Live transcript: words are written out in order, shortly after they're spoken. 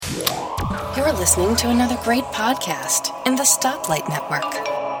You're listening to another great podcast in the Stoplight Network.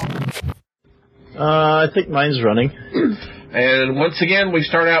 I think mine's running. And once again, we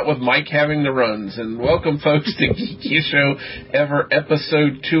start out with Mike having the runs. And welcome, folks, to Geekiest Show Ever,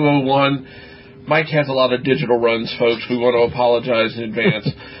 episode 201. Mike has a lot of digital runs, folks. We want to apologize in advance.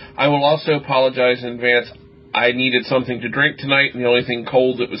 I will also apologize in advance. I needed something to drink tonight, and the only thing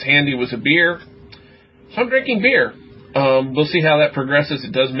cold that was handy was a beer. So I'm drinking beer. We'll see how that progresses.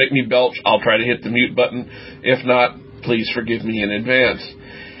 It does make me belch. I'll try to hit the mute button. If not, please forgive me in advance.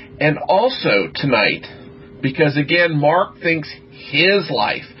 And also tonight, because again, Mark thinks his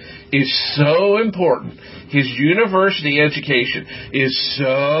life is so important, his university education is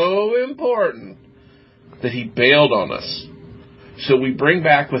so important, that he bailed on us. So we bring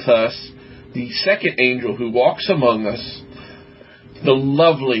back with us the second angel who walks among us, the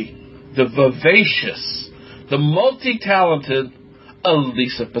lovely, the vivacious, the multi-talented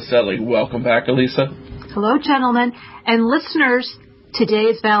Elisa Pacelli. Welcome back, Elisa. Hello, gentlemen. And listeners, today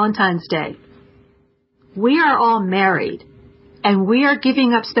is Valentine's Day. We are all married, and we are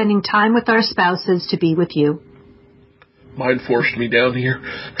giving up spending time with our spouses to be with you. Mine forced me down here.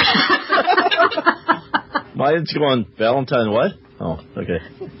 Mine's going, Valentine what? Oh, okay.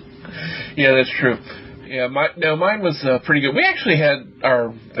 Yeah, that's true. Yeah, mine was pretty good. We actually had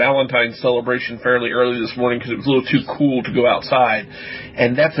our Valentine's celebration fairly early this morning because it was a little too cool to go outside.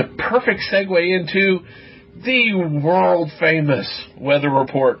 And that's a perfect segue into the world-famous weather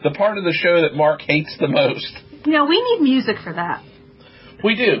report, the part of the show that Mark hates the most. No, we need music for that.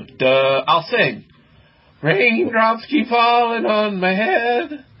 We do. I'll sing. Raindrops keep falling on my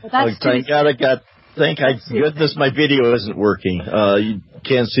head. Thank goodness my video isn't working. You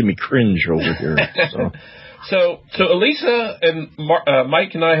can't see me cringe over here. So Elisa and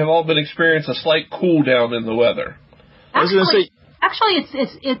Mike and I have all been experiencing a slight cool down in the weather. Actually,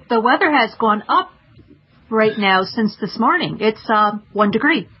 the weather has gone up right now since this morning. It's 1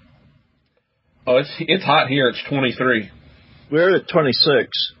 degree. Oh, it's hot here. It's 23. We're at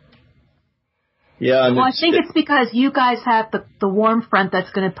 26. Yeah. Well, I think it's because you guys have the warm front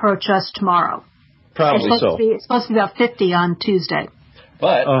that's going to approach us tomorrow. Probably so. It's supposed to be about 50 on Tuesday.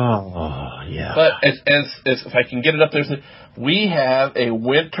 But yeah. But as if I can get it up there, we have a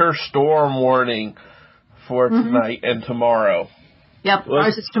winter storm warning for tonight and tomorrow. Yep,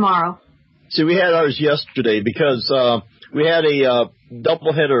 ours is tomorrow. See, we had ours yesterday because we had a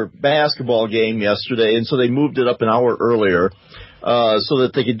doubleheader basketball game yesterday, and so they moved it up an hour earlier so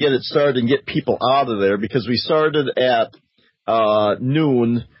that they could get it started and get people out of there, because we started at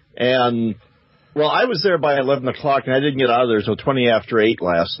noon, and well, I was there by 11 o'clock, and I didn't get out of there until 20 after 8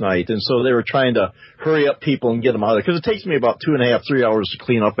 last night. And so they were trying to hurry up people and get them out of there, because it takes me about 2.5, 3 hours to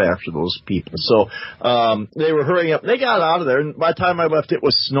clean up after those people. So they were hurrying up. They got out of there, and by the time I left, it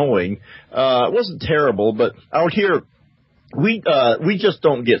was snowing. It wasn't terrible, but out here, we just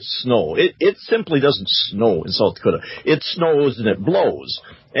don't get snow. It simply doesn't snow in South Dakota. It snows and it blows.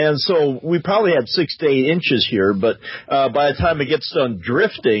 And so we probably had 6 to 8 inches here, but by the time it gets done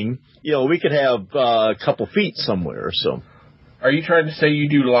drifting, we could have a couple feet somewhere. So, are you trying to say you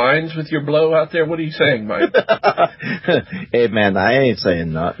do lines with your blow out there? What are you saying, Mike? Hey, man, I ain't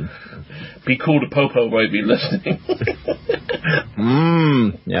saying nothing. Be cool to Popo might be listening.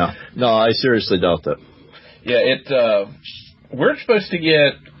 Yeah. No, I seriously doubt that. Yeah, we're supposed to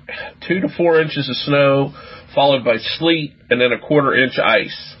get 2 to 4 inches of snow, followed by sleet, and then a 1/4 inch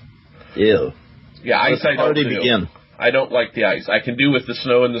ice. Ew. Yeah, ice I don't do. Begin. I don't like the ice. I can do with the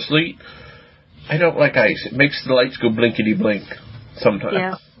snow and the sleet. I don't like ice. It makes the lights go blinkety-blink sometimes.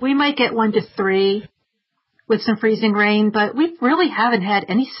 Yeah, we might get 1 to 3 with some freezing rain, but we really haven't had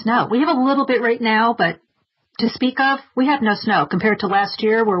any snow. We have a little bit right now, but to speak of, we have no snow compared to last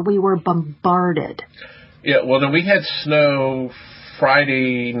year where we were bombarded. Yeah, well, then we had snow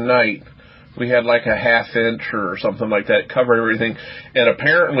Friday night. We had like a 1/2 inch or something like that, covered everything. And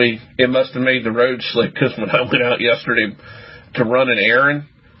apparently it must have made the roads slick, because when I went out yesterday to run an errand,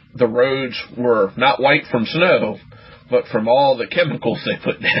 the roads were not white from snow, but from all the chemicals they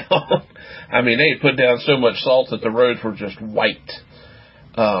put down. I mean, they put down so much salt that the roads were just white.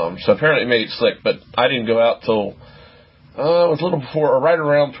 So apparently it made it slick, but I didn't go out till it was a little before, or right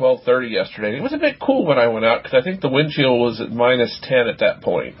around 12:30 yesterday. It was a bit cool when I went out, because I think the wind chill was at -10 at that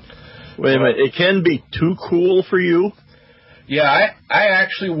point. Wait a minute, it can be too cool for you? Yeah, I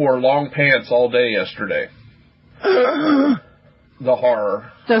actually wore long pants all day yesterday. The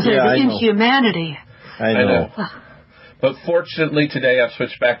horror. Those are the inhumanity. I know. But fortunately today I've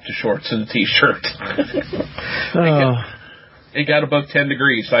switched back to shorts and a t-shirt. It got above 10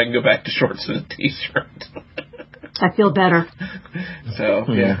 degrees, so I can go back to shorts and a t-shirt. I feel better. So,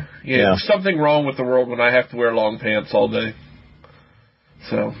 yeah. Something wrong with the world when I have to wear long pants all day.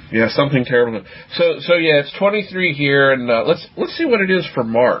 So, yeah, something terrible. So yeah, it's 23 here, and let's see what it is for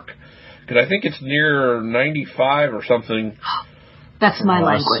Mark. Because I think it's near 95 or something. That's my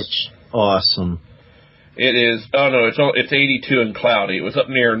language. Awesome. It is. Oh, no, it's 82 and cloudy. It was up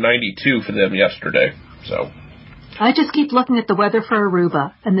near 92 for them yesterday. So I just keep looking at the weather for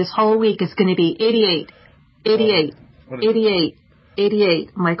Aruba, and this whole week is going to be 88, 88, 88,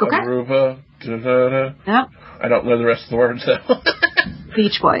 88. I'm like, okay. Aruba. Da-da-da. Yep. I don't know the rest of the words, though.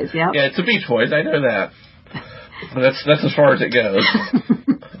 Beach Boys, yeah. Yeah, it's the Beach Boys. I know that. But that's as far as it goes.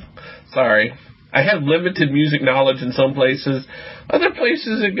 Sorry. I have limited music knowledge in some places. Other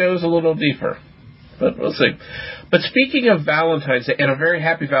places it goes a little deeper. But we'll see. But speaking of Valentine's Day, and a very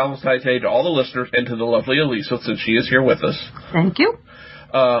happy Valentine's Day to all the listeners and to the lovely Elisa, since she is here with us. Thank you.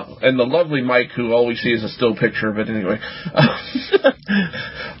 And the lovely Mike, who all we see is a still picture of it anyway.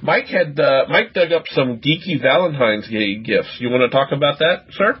 Mike dug up some geeky Valentine's Day gifts. You want to talk about that,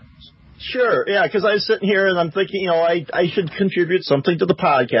 sir? Sure, yeah, because I was sitting here and I'm thinking, I should contribute something to the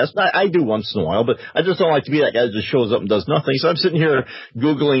podcast. I do once in a while, but I just don't like to be that guy that just shows up and does nothing. So I'm sitting here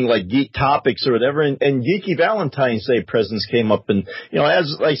Googling, like, geek topics or whatever, and geeky Valentine's Day presents came up. And,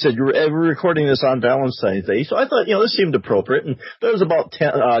 as I said, we're recording this on Valentine's Day, so I thought, this seemed appropriate. And there was about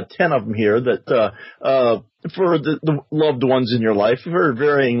 10 of them here that for the loved ones in your life, for a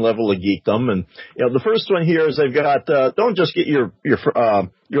varying level of geekdom. And, the first one here is they've got, don't just get your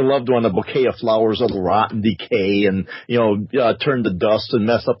loved one a bouquet of flowers that'll rot and decay and, turn to dust and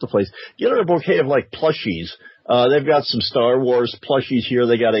mess up the place. Get her a bouquet of, like, plushies. They've got some Star Wars plushies here.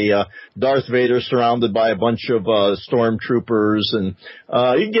 They got a Darth Vader surrounded by a bunch of stormtroopers, and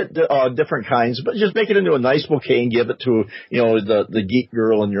you can get different kinds, but just make it into a nice bouquet and give it to the geek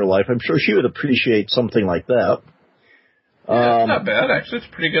girl in your life. I'm sure she would appreciate something like that. Yeah, not bad, actually. It's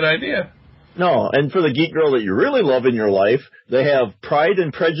a pretty good idea. No, and for the geek girl that you really love in your life, they have Pride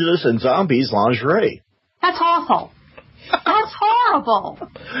and Prejudice and Zombies lingerie. That's awful. That's horrible.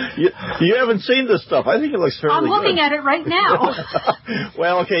 You haven't seen this stuff. I think it looks fairly good. I'm looking at it right now.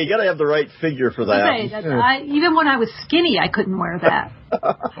 Well, okay, you got to have the right figure for that. Okay, even when I was skinny, I couldn't wear that.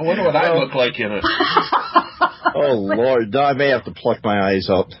 I wonder what I look like in it. Oh, Lord. No, I may have to pluck my eyes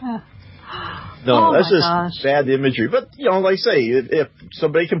out. No, that's just bad imagery. But, like I say, if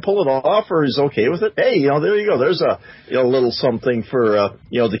somebody can pull it off or is okay with it, hey, there you go. There's a little something for,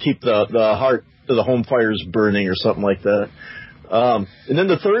 to keep the heart to the home fires burning or something like that. And then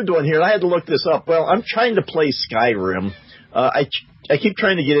the third one here, I had to look this up. Well, I'm trying to play Skyrim. I keep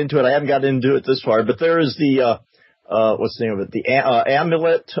trying to get into it. I haven't got into it this far, but there is the, what's the name of it? The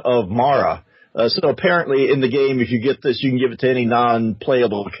Amulet of Mara. So apparently in the game, if you get this, you can give it to any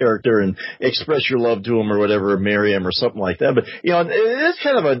non-playable character and express your love to him or whatever, or marry him or something like that. But, it's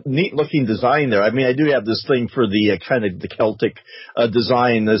kind of a neat-looking design there. I mean, I do have this thing for the kind of the Celtic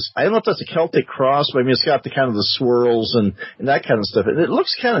design. I don't know if that's a Celtic cross, but I mean, it's got the kind of the swirls and that kind of stuff. It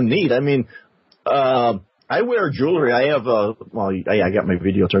looks kind of neat. I mean, I wear jewelry. I have I got my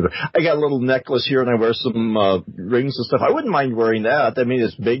video turned on. I got a little necklace here, and I wear some rings and stuff. I wouldn't mind wearing that. I mean,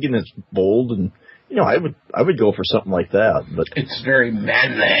 it's big and it's bold, and I would go for something like that. But it's very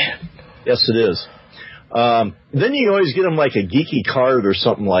manly. Yes, it is. Then you can always get them like a geeky card or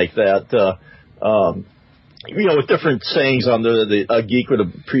something like that. With different sayings on there that a geek would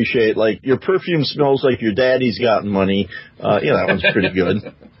appreciate, like your perfume smells like your daddy's gotten money. That one's pretty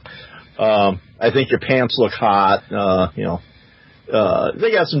good. I think your pants look hot.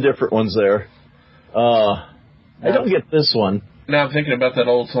 They got some different ones there. I don't get this one. Now I'm thinking about that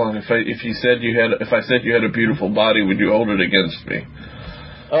old song. If I said you had a beautiful body, would you hold it against me?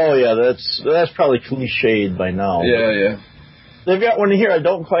 Oh yeah, that's probably cliched by now. Yeah. They've got one here I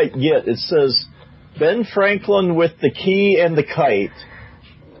don't quite get. It says Ben Franklin with the key and the kite.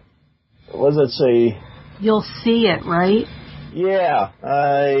 What does it say? You'll see it, right? Yeah,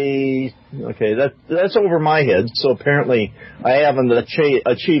 okay, that's over my head, so apparently I haven't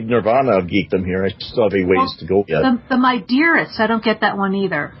achieved nirvana of geekdom here. I still have a ways to go yet. The my dearest, I don't get that one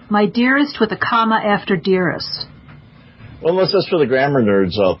either. My dearest with a comma after dearest. Well, unless that's for the grammar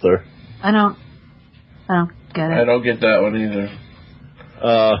nerds out there. I don't get it. I don't get that one either.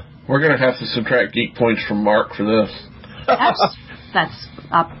 We're going to have to subtract geek points from Mark for this. That's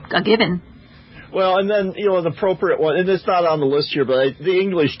a given. Well, and then, an appropriate one, and it's not on the list here, but the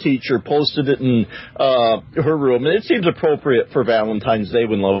English teacher posted it in her room, and it seems appropriate for Valentine's Day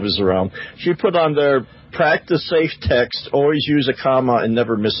when love is around. She put on there, practice safe text, always use a comma, and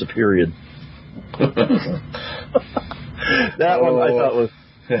never miss a period. That one I thought was...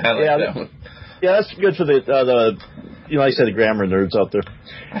 I like that one. Yeah, that's good for the like I said, the grammar nerds out there.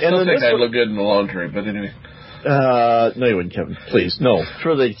 I still think I'd look good in the laundry, but anyway. No, you wouldn't, Kevin. Please, no.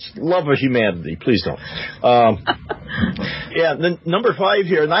 For the love of humanity, please don't. Yeah, then number 5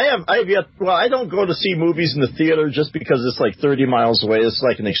 here, and I don't go to see movies in the theater just because it's like 30 miles away. It's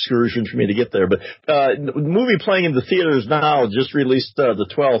like an excursion for me to get there. But the movie playing in the theaters now, just released the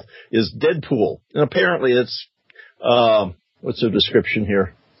 12th, is Deadpool. And apparently it's, what's the description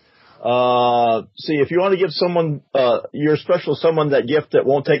here? See, if you want to give someone, your special someone that gift that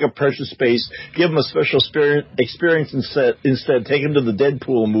won't take up precious space, give them a special experience instead. Take them to the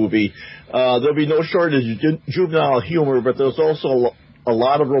Deadpool movie. There'll be no shortage of juvenile humor, but there's also a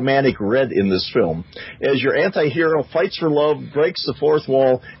lot of romantic red in this film. As your anti-hero fights for love, breaks the fourth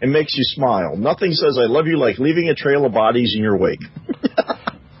wall, and makes you smile. Nothing says I love you like leaving a trail of bodies in your wake.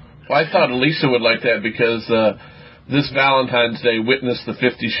 Well, I thought Elisa would like that because, this Valentine's Day witnessed the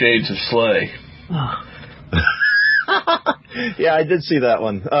 50 Shades of Slay. Oh. Yeah, I did see that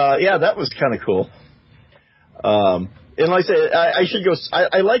one. Yeah, that was kind of cool. And like I say, I should go.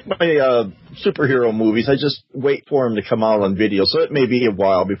 I like my superhero movies. I just wait for them to come out on video, so it may be a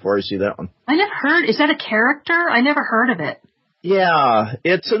while before I see that one. I never heard. Is that a character? I never heard of it. Yeah,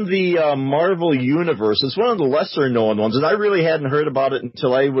 it's in the Marvel Universe. It's one of the lesser known ones, and I really hadn't heard about it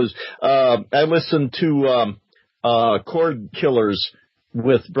until I listened to Cord Killers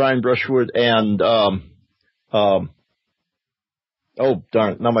with Brian Brushwood and oh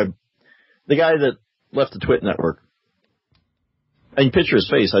darn, now the guy that left the Twit Network. I can picture his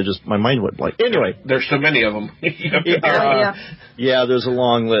face. My mind went blank. Anyway, there's so many of them. Yeah, there's a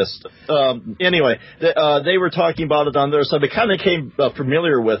long list. Anyway, they were talking about it on there, so I kind of came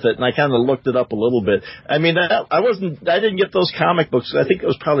familiar with it, and I kind of looked it up a little bit. I mean, I didn't get those comic books. I think it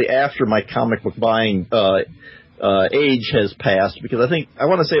was probably after my comic book buying age has passed, because I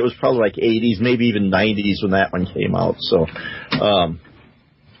want to say it was probably like 80s, maybe even 90s when that one came out. So,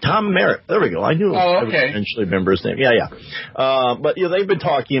 Tom Merritt. There we go. I knew I would eventually remember his name. Yeah. But they've been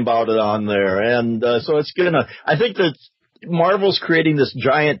talking about it on there, and so it's I think that Marvel's creating this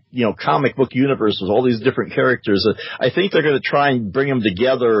giant, comic book universe with all these different characters. I think they're going to try and bring them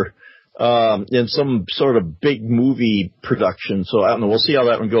together in some sort of big movie production. So I don't know. We'll see how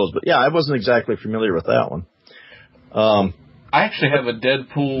that one goes. But yeah, I wasn't exactly familiar with that one. I actually have a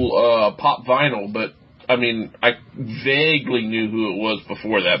Deadpool pop vinyl, but I mean, I vaguely knew who it was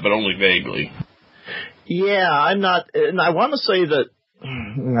before that, but only vaguely. Yeah, I'm not, and I want to say that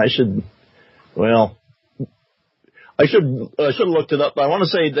I should have looked it up, but I want to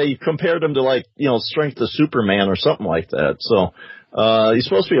say they compared him to Strength of Superman or something like that. So, he's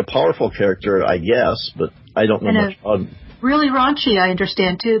supposed to be a powerful character, I guess, but I don't know much about him. Really raunchy, I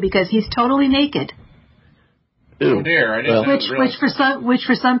understand too, because he's totally naked. Ew. Oh dear, I didn't know. Which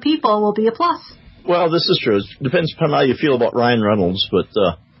for some people will be a plus. Well, this is true. It depends upon how you feel about Ryan Reynolds, but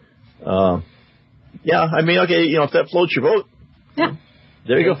yeah, I mean, okay, if that floats your boat, yeah,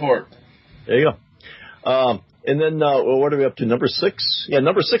 there you go for it. There you go. And then what are we up to? Number 6? Yeah,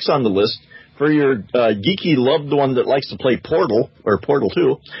 number 6 on the list for your geeky loved one that likes to play Portal or Portal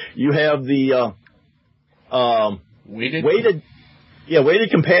 2. You have the weighted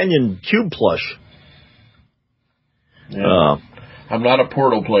companion cube plush. Yeah. I'm not a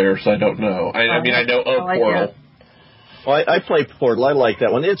Portal player, so I don't know. I mean, I know of Portal. Well, I play Portal. I like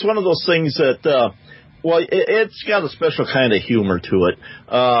that one. It's one of those things that, it's got a special kind of humor to it.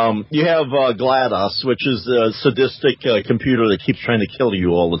 You have GLaDOS, which is the sadistic computer that keeps trying to kill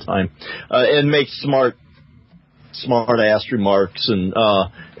you all the time, and makes smart ass remarks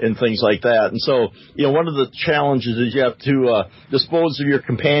and things like that. And so, one of the challenges is you have to dispose of your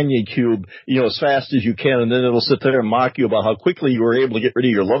companion cube, as fast as you can, and then it'll sit there and mock you about how quickly you were able to get rid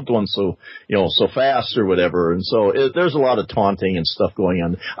of your loved one so fast or whatever. And so there's a lot of taunting and stuff going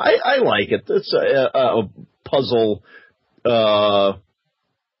on. I like it. It's a puzzle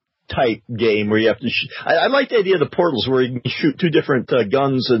type game where you have to I like the idea of the portals where you can shoot 2 different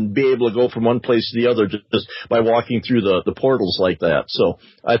guns and be able to go from one place to the other just by walking through the portals like that. So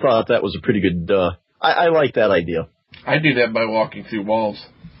I thought that was a pretty good I like that idea. I do that by walking through walls.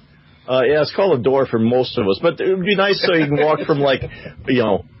 Yeah, it's called a door for most of us, but it would be nice so you can walk from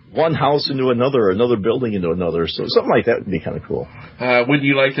one house into another building into another. So something like that would be kind of cool. Wouldn't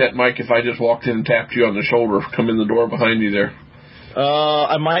you like that, Mike, if I just walked in and tapped you on the shoulder, come in the door behind you there?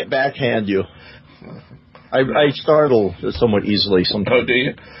 I might backhand you. I startle somewhat easily sometimes. Oh, do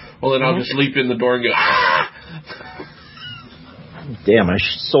you? Well, then I'll just leap in the door and go, ah! Damn, I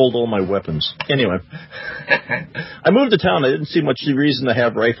sold all my weapons. Anyway, I moved to town. I didn't see much reason to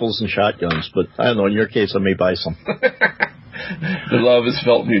have rifles and shotguns, but I don't know. In your case, I may buy some. The love is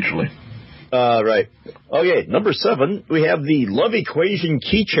felt mutually. Right. Okay, number 7, we have the love equation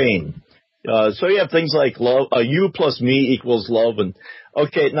keychain. So you have things like love, you plus me equals love. And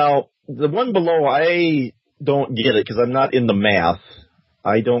okay, now the one below, I don't get it because I'm not in the math.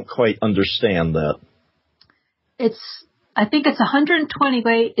 I don't quite understand that. I think it's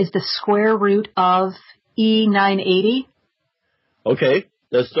 120 is the square root of E980. Okay,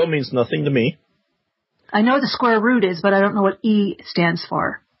 that still means nothing to me. I know the square root is, but I don't know what E stands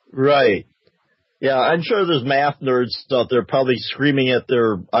for. Right. Yeah, I'm sure there's math nerds out there probably screaming at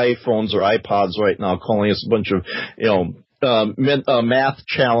their iPhones or iPods right now, calling us a bunch of, math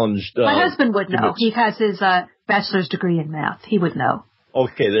challenged. My husband would know. He has his bachelor's degree in math. He would know.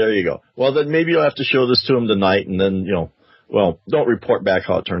 Okay, there you go. Well, then maybe you'll have to show this to him tonight, and then, don't report back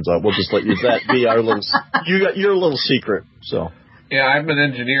how it turns out. We'll just let that be our little, your little secret, so. Yeah, I'm an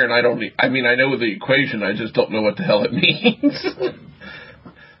engineer, and I know the equation, I just don't know what the hell it means.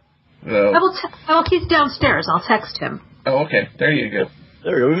 He's downstairs. I'll text him. Oh, okay. There you go.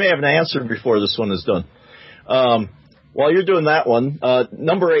 There you go. We may have an answer before this one is done. While you're doing that one,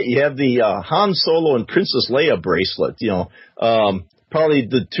 number 8, you have the Han Solo and Princess Leia bracelet. Probably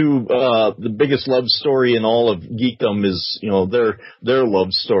the two, the biggest love story in all of geekdom is, their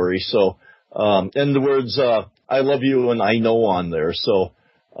love story. So, and the words, I love you and I know on there. So,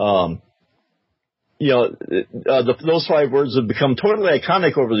 those 5 words have become totally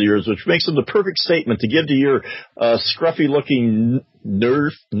iconic over the years, which makes them the perfect statement to give to your scruffy-looking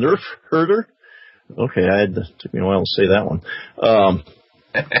Nerf herder. Okay, took me a while to say that one.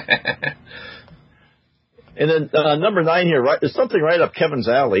 And then number 9 here, right, is something right up Kevin's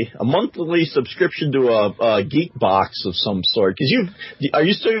alley, a monthly subscription to a geek box of some sort. Are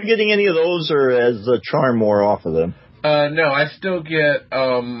you still getting any of those, or has Charm more off of them? No, I still get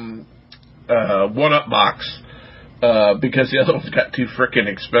One Up box because the other ones got too frickin'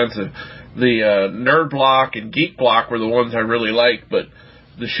 expensive. The Nerd Block and Geek Block were the ones I really liked, but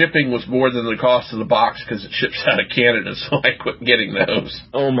the shipping was more than the cost of the box because it ships out of Canada, so I quit getting those.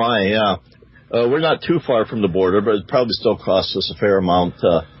 Oh my, yeah. We're not too far from the border, but it probably still costs us a fair amount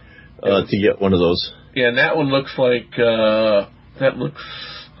to get one of those. Yeah, and that one looks like that looks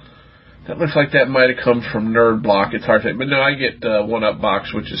like that might have come from Nerd Block. It's hard to say, but no, I get One Up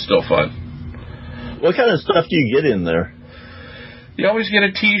box, which is still fun. What kind of stuff do you get in there? You always get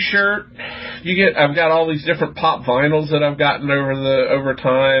a T-shirt. I've got all these different pop vinyls that I've gotten over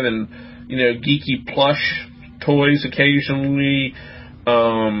time, and geeky plush toys occasionally.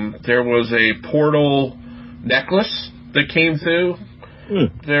 There was a Portal necklace that came through.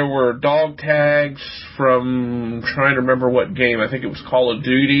 There were dog tags from, trying to remember what game. I think it was Call of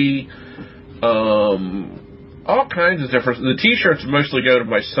Duty. All kinds of different. The T-shirts mostly go to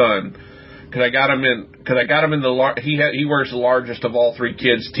my son because I got him in the he wears the largest of all 3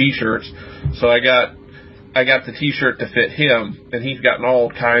 kids' T-shirts, so I got the T-shirt to fit him, and he's gotten all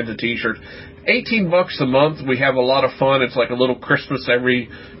kinds of T-shirts. $18 a month. We have a lot of fun. It's like a little Christmas every,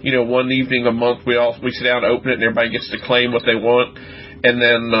 one evening a month. We sit down, open it, and everybody gets to claim what they want. And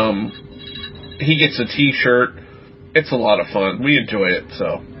then he gets a T-shirt. It's a lot of fun. We enjoy it.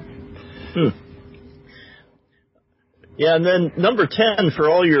 So. Yeah, and then number 10 for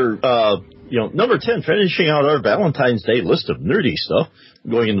all your, number 10, finishing out our Valentine's Day list of nerdy stuff.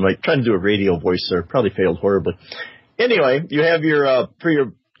 Going into trying to do a radio voice there, probably failed horribly. Anyway, you have for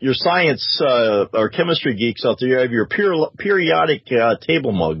your science or chemistry geeks out there, you have your periodic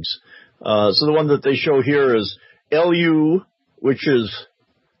table mugs. So the one that they show here is Lu, which is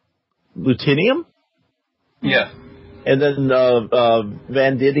lutetium. Yeah. And then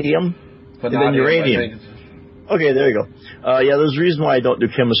vanadium. And then uranium. Okay, there you go. Yeah, there's a reason why I don't do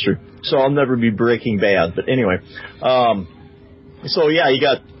chemistry. So I'll never be Breaking Bad. But anyway. So yeah, you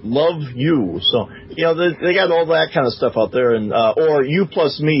got Love You. So, they got all that kind of stuff out there. And or You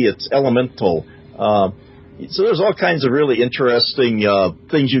plus Me, it's elemental. So there's all kinds of really interesting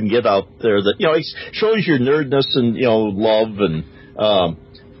things you can get out there that, it shows your nerdness and, love. And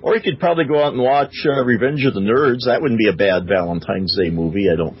or you could probably go out and watch Revenge of the Nerds. That wouldn't be a bad Valentine's Day movie,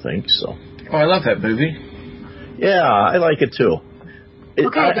 I don't think. So. Oh, I love that movie. Yeah, I like it too.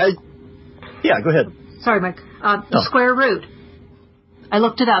 Okay. Yeah, go ahead. Sorry, Mike. The square root. I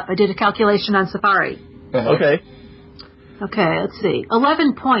looked it up. I did a calculation on Safari. Uh-huh. Okay. Okay, let's see.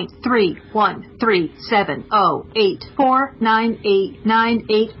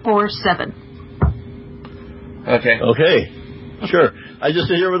 11.3131084989847. Okay. Sure. I just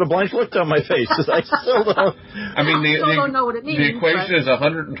sit here with a blank look on my face. I still don't. I still don't know what it means. The equation is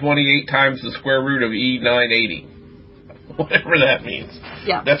 128 times the square root of E980. Whatever that means.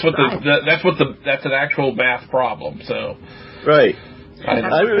 Yeah. That's an actual math problem. So. Right.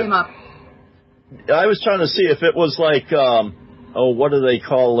 Came up. I was trying to see if it was like, what do they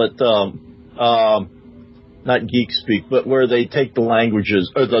call it? Not geek speak, but where they take the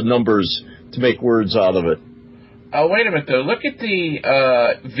languages or the numbers to make words out of it. Oh, wait a minute, though. Look at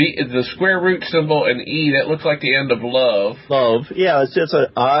the square root symbol and E. That looks like the end of love. Love. Yeah, it's a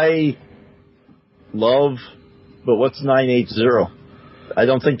I love, but what's 980? I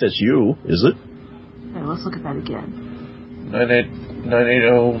don't think that's you, is it? Okay, let's look at that again.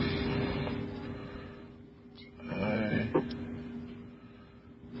 980.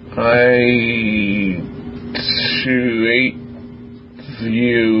 I 28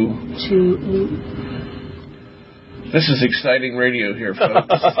 view. 28. This is exciting radio here,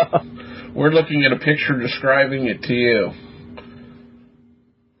 folks. We're looking at a picture describing it to you.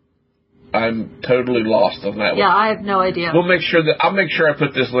 I'm totally lost on that one. Yeah, I have no idea. I'll make sure I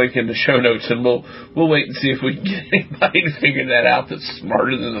put this link in the show notes, and we'll wait and see if we can get anybody to figure that out that's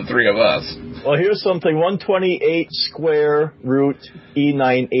smarter than the three of us. Well, here's something: 128 square root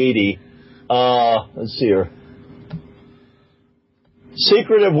E980. Let's see here.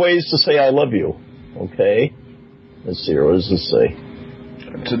 Secretive ways to say I love you. Okay. Let's see here. What does this say?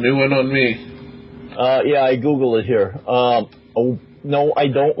 It's a new one on me. Yeah, I Googled it here. No, I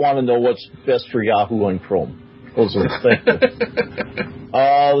don't want to know what's best for Yahoo and Chrome. Those are things.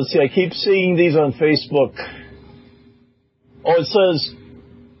 Let's see. I keep seeing these on Facebook. Oh, it says,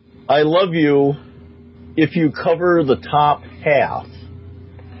 I love you if you cover the top half.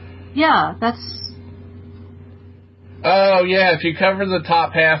 Yeah, that's... Oh, yeah, if you cover the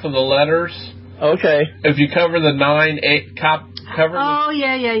top half of the letters. Okay. If you cover the 9-8, cover Oh,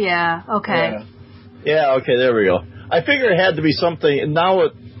 yeah. Okay. Yeah, okay, there we go. I figured it had to be something, and now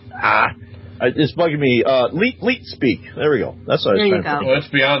it's bugging me. Leet speak. There we go. That's what I was trying to think. Well, it's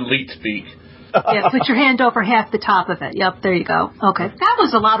beyond leet speak. Yeah, put your hand over half the top of it. Yep, there you go. Okay. That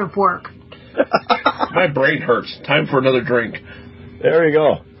was a lot of work. My brain hurts. Time for another drink. There you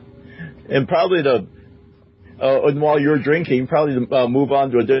go. And probably and while you're drinking, probably move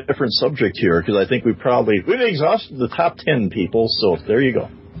on to a different subject here, because I think we've exhausted the top 10 people, so there you go.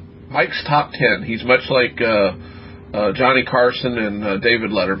 Mike's top 10. He's much like Johnny Carson and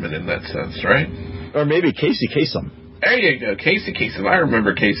David Letterman in that sense, right? Or maybe Casey Kasem. There you go, Casey Kasem. I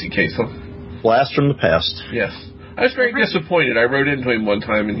remember Casey Kasem. Blast from the past. Yes. I was very disappointed. I wrote into him one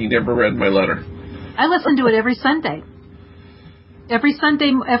time, and he never read my letter. I listen to it every Sunday. Every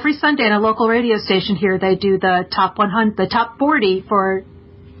Sunday on a local radio station here, they do the top 100, the top 40 for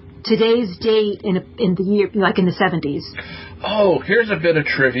today's date in the year, like in the 70s. Oh, here's a bit of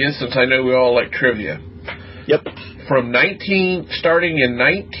trivia, since I know we all like trivia. Yep. Starting in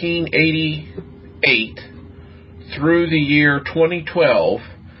 1988 through the year 2012,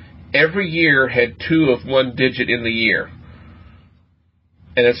 every year had 2 of one digit in the year.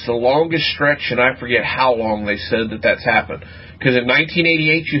 And it's the longest stretch, and I forget how long they said that's happened. Because in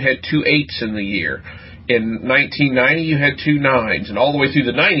 1988, you had 2 8s in the year. In 1990, you had 2 9s. And all the way through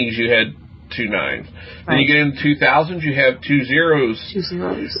the 90s, you had 2 9s. Right. Then you get in the 2000s, you have 2 zeros. 2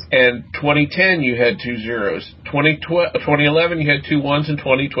 zeros. And 2010, you had 2 zeros. 2011, you had 2 1s. And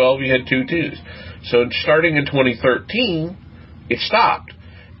 2012, you had 2 2s. So starting in 2013, it stopped.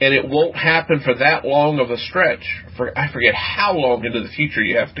 And it won't happen for that long of a stretch. I forget how long into the future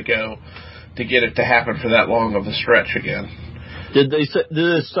you have to go to get it to happen for that long of a stretch again. Did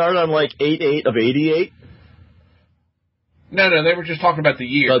it start on like 8/8 of 88? No, they were just talking about the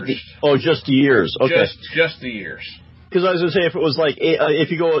years. Just the years. Okay. Just the years. Because I was going to say, if it was like, if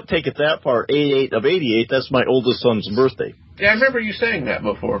you go take it that far, 8/8 of 88, that's my oldest son's birthday. Yeah, I remember you saying that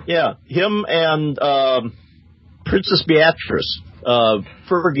before. Yeah, him and Princess Beatrice,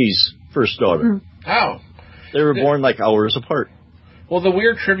 Fergie's first daughter. Oh. They were born like hours apart. Well, the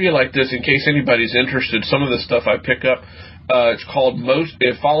weird trivia like this, in case anybody's interested, some of the stuff I pick up, it's called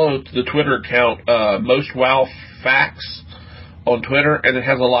it follows the Twitter account, Most Wow Facts on Twitter, and it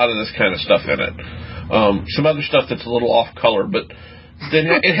has a lot of this kind of stuff in it. Some other stuff that's a little off color, but then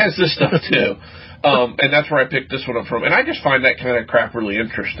it has this stuff too. And that's where I picked this one up from. And I just find that kind of crap really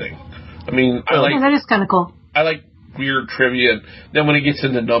interesting. I mean, that is kind of cool. I like weird trivia. And then when it gets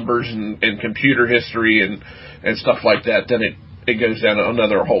into numbers and computer history and stuff like that, then it goes down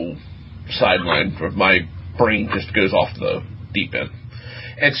another whole sideline where my brain just goes off the deep end.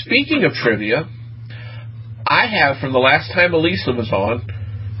 And speaking of trivia, I have, from the last time Elisa was on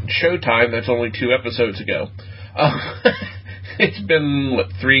Showtime, that's only 2 episodes ago. It's been,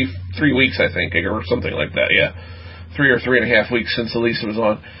 3 weeks, I think, or something like that, yeah. 3 or 3.5 weeks since Elisa was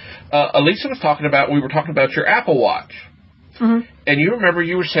on. Elisa was we were talking about your Apple Watch. Mm-hmm. And you remember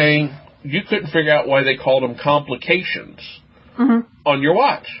you were saying you couldn't figure out why they called them complications on your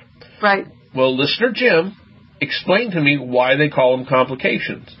watch. Right. Well, listener Jim explained to me why they call them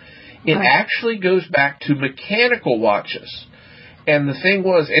complications. It actually goes back to mechanical watches. And the thing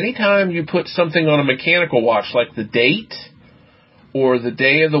was, anytime you put something on a mechanical watch, like the date or the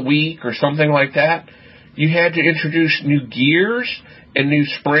day of the week or something like that, you had to introduce new gears and new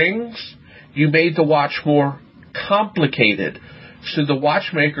springs. You made the watch more complicated. So the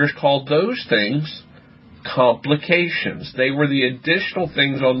watchmakers called those things complications. They were the additional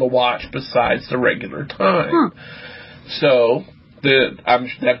things on the watch besides the regular time. So I'm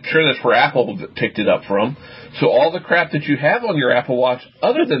sure that's where Apple picked it up from. So all the crap that you have on your Apple Watch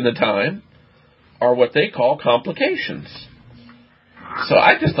other than the time are what they call complications. So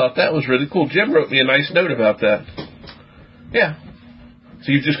I just thought that was really cool. Jim wrote me a nice note about that. Yeah.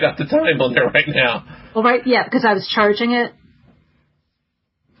 So you've just got the time on there right now. Well, right, yeah, because I was charging it.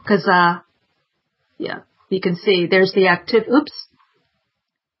 Because, yeah, you can see there's the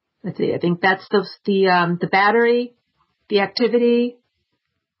let's see, I think that's the battery, the activity,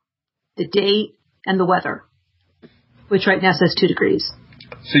 the date, and the weather, which right now says 2 degrees.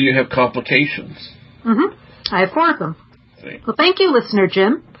 So you have complications. I have 4 of them. Well, thank you, listener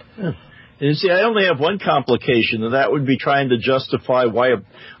Jim. Yeah. And see, I only have one complication, and that would be trying to justify why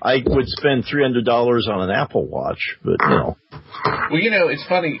I would spend $300 on an Apple Watch. But, you know. Well, you know, it's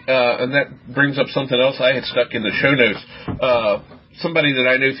funny, and that brings up something else I had stuck in the show notes. Somebody that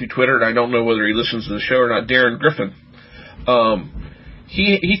I know through Twitter, and I don't know whether he listens to the show or not, Darren Griffin.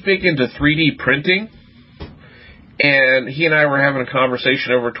 He's big into 3D printing, and he and I were having a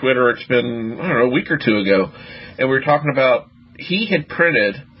conversation over Twitter. It's been, I don't know, a week or two ago, and we were talking about he had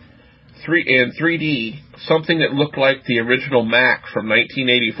printed in 3D something that looked like the original Mac from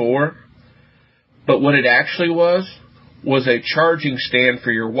 1984, but what it actually was a charging stand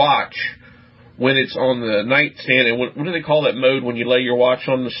for your watch when it's on the nightstand. And what do they call that mode when you lay your watch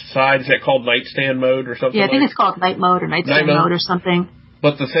on the side? Is that called nightstand mode or something? Yeah, I think it's called night mode or nightstand mode or something.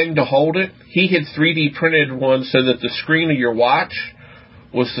 But the thing to hold it, he had 3D printed one so that the screen of your watch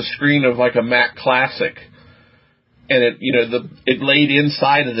was the screen of like a Mac Classic. And it laid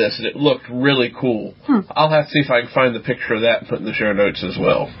inside of this, and it looked really cool. I'll have to see if I can find the picture of that and put in the show notes as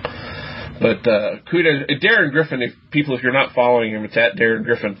well. But kudos, Darren Griffin. If you're not following him, it's at Darren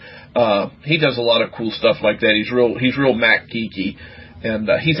Griffin. He does a lot of cool stuff like that. He's real Mac geeky, and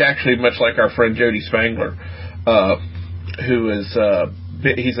he's actually much like our friend Jody Spangler, who is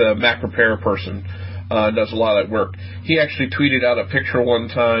he's a Mac repair person. Does a lot of that work. He actually tweeted out a picture one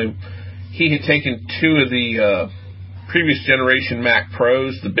time. He had taken 2 of the previous generation Mac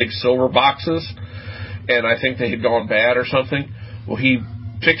Pros, the big silver boxes, and I think they had gone bad or something. Well, he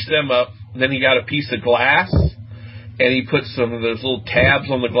fixed them up, then he got a piece of glass, and he put some of those little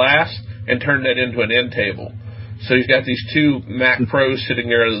tabs on the glass and turned that into an end table. So he's got these 2 Mac Pros sitting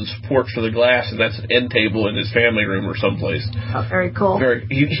there as supports for the glass, and that's an end table in his family room or someplace. Oh, very cool.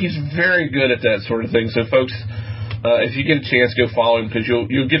 He's very good at that sort of thing. So, folks, if you get a chance, go follow him, because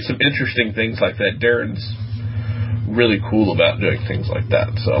you'll get some interesting things like that. Darren's really cool about doing things like that.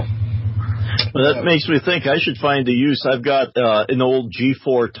 So, well, that makes me think I should find a use. I've got an old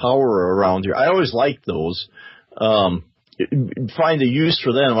G4 tower around here. I always liked those. Find a use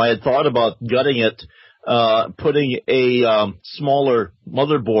for them. I had thought about gutting it, putting a smaller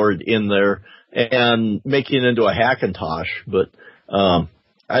motherboard in there and making it into a Hackintosh, but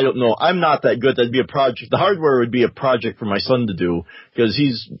I don't know. I'm not that good. That'd be a project. The hardware would be a project for my son to do, because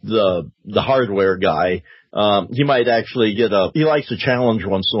he's the hardware guy. He might actually he likes a challenge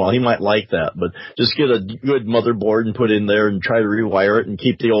once in a while. He might like that, but just get a good motherboard and put in there and try to rewire it and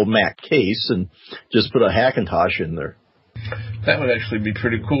keep the old Mac case and just put a Hackintosh in there. That would actually be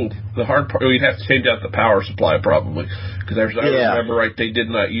pretty cool. The hard part, you'd have to change out the power supply probably, because I remember right, they did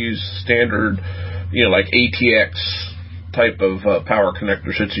not use standard, like ATX type of power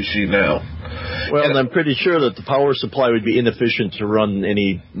connectors that you see now. Well, and I'm pretty sure that the power supply would be inefficient to run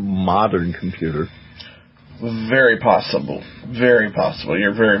any modern computer. Very possible. Very possible.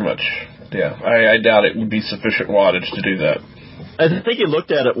 You're very much, I doubt it would be sufficient wattage to do that. I think he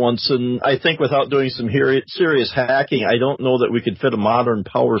looked at it once, and I think without doing some serious hacking, I don't know that we could fit a modern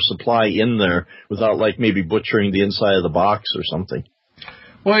power supply in there without, maybe butchering the inside of the box or something.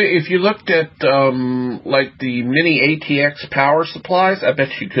 Well, if you looked at, the mini ATX power supplies, I bet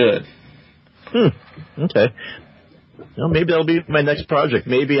you could. Okay. Well, maybe that'll be my next project.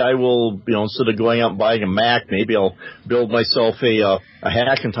 Maybe I will, instead of going out and buying a Mac, maybe I'll build myself a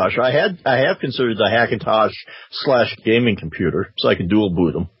Hackintosh. I have considered the Hackintosh / gaming computer, so I could dual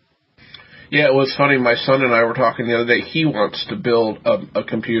boot them. Yeah, it was funny. My son and I were talking the other day. He wants to build a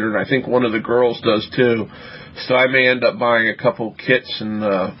computer, and I think one of the girls does too. So I may end up buying a couple kits and,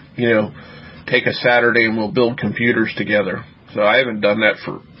 take a Saturday and we'll build computers together. So I haven't done that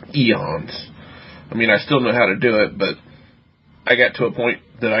for eons. I mean, I still know how to do it, but I got to a point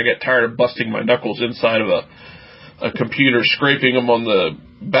that I got tired of busting my knuckles inside of a computer, scraping them on the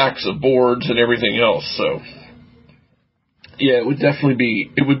backs of boards and everything else. So, yeah, it would definitely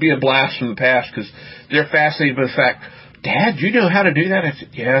be a blast from the past because they're fascinated by the fact, Dad, you know how to do that? I said,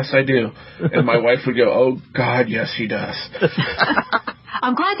 yes, I do. And my wife would go, oh, God, yes, he does.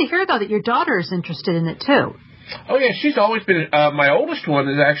 I'm glad to hear, though, that your daughter is interested in it, too. Oh, yeah, she's always been, my oldest one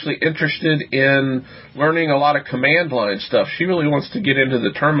is actually interested in learning a lot of command line stuff. She really wants to get into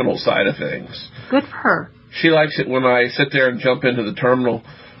the terminal side of things. Good for her. She likes it when I sit there and jump into the terminal.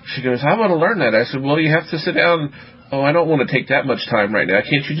 She goes, I want to learn that. I said, well, you have to sit down. Oh, I don't want to take that much time right now.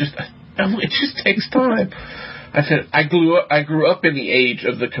 Can't you just, no, it just takes time. I said, I grew up in the age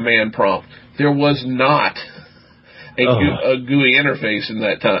of the command prompt. There was not a GUI interface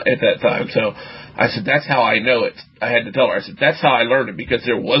at that time. So I said, that's how I know it. I had to tell her. I said, that's how I learned it because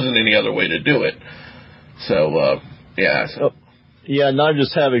there wasn't any other way to do it. So, yeah. So. Yeah, now I'm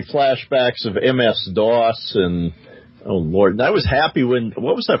just having flashbacks of MS-DOS and, oh, Lord. And I was happy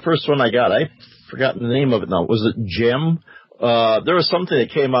what was that first one I got? I've forgotten the name of it now. Was it GEM? There was something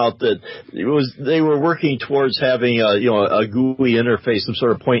that came out that they were working towards having a GUI interface, some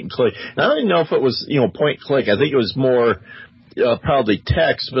sort of point and click. And I don't even know if it was, point and click. I think it was more probably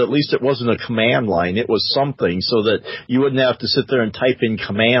text, but at least it wasn't a command line. It was something so that you wouldn't have to sit there and type in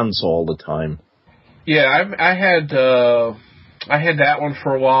commands all the time. Yeah, I had that one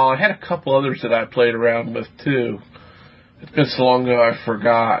for a while. I had a couple others that I played around with too. It's been so long ago I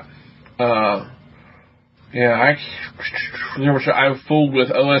forgot. Yeah, I fooled with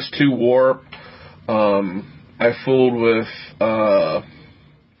OS2 Warp. I fooled with, I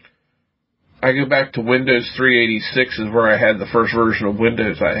go back to Windows 386 is where I had the first version of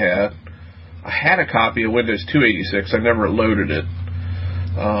Windows I had. I had a copy of Windows 286. I never loaded it.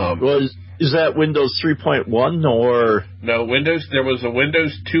 Is that Windows 3.1 or? No, there was a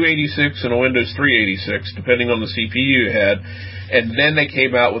Windows 286 and a Windows 386, depending on the CPU you had. And then they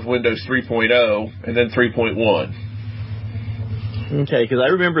came out with Windows 3.0 and then 3.1. Okay, because I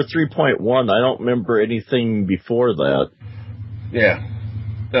remember 3.1. I don't remember anything before that. Yeah.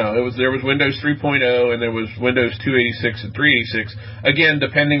 No, there was Windows 3.0 and there was Windows 286 and 386. Again,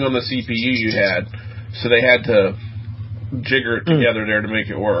 depending on the CPU you had. So they had to jigger it together there to make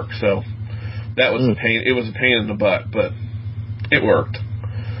it work. So that was a pain. It was a pain in the butt, but it worked.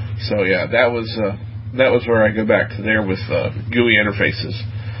 So yeah, that was where I go back to there with GUI interfaces.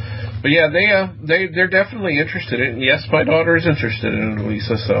 But yeah, they're definitely interested in it. Yes, my daughter is interested in it,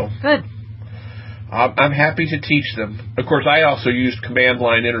 Lisa. So good. I'm happy to teach them. Of course, I also used command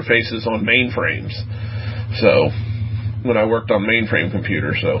line interfaces on mainframes. So when I worked on mainframe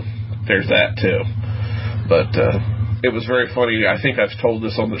computers, so there's that too. But it was very funny. I think I've told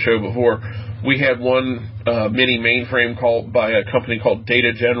this on the show before. We had one mini mainframe by a company called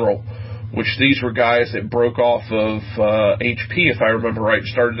Data General, which these were guys that broke off of HP, if I remember right,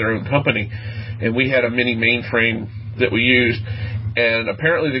 started their own company. And we had a mini mainframe that we used. And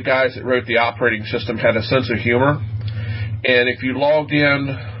apparently the guys that wrote the operating system had a sense of humor. And if you logged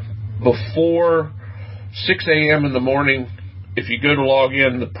in before 6 a.m. in the morning, if you go to log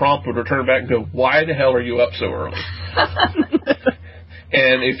in, the prompt would return back and go, why the hell are you up so early?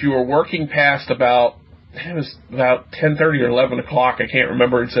 And if you were working past about 10:30 or 11 o'clock, I can't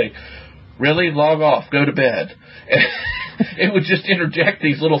remember, it'd say, really? Log off, go to bed. And it would just interject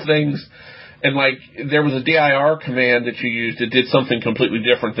these little things. And like, there was a dir command that you used that did something completely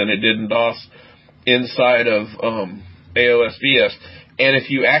different than it did in DOS inside of AOSVS. And if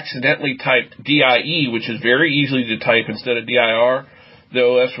you accidentally typed DIE, which is very easy to type instead of dir, the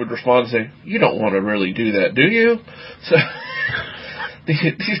OS would respond and say, you don't want to really do that, do you? So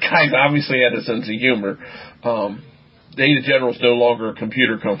these guys obviously had a sense of humor. Data General's no longer a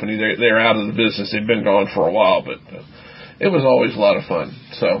computer company. They're out of the business. They've been gone for a while, but it was always a lot of fun.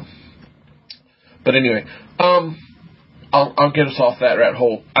 So, but anyway, I'll get us off that rat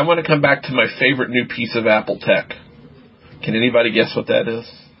hole. I want to come back to my favorite new piece of Apple tech. Can anybody guess what that is?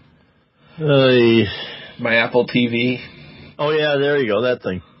 My Apple TV. Oh, yeah, there you go, that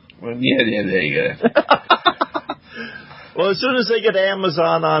thing. Well, yeah, there you go. Well, as soon as they get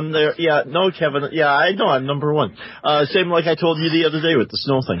Amazon on there, yeah, no, Kevin, yeah, I know, I'm number one. Same like I told you the other day with the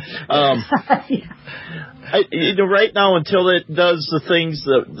snow thing. Right now, until it does the things,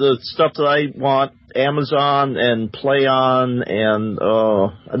 the stuff that I want, Amazon and Play On, and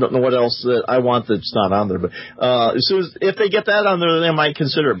I don't know what else that I want that's not on there. But as soon as if they get that on there, then I might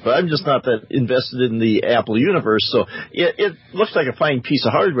consider it. But I'm just not that invested in the Apple universe. So it looks like a fine piece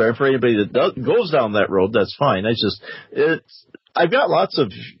of hardware for anybody that goes down that road. That's fine. I've got lots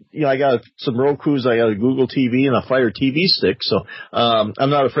of, I got some Rokus, I got a Google TV and a Fire TV stick, so I'm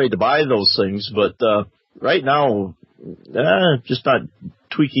not afraid to buy those things. But right now, just not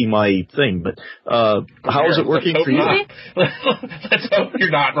tweaking my thing. But how is it working for you? Let's hope you're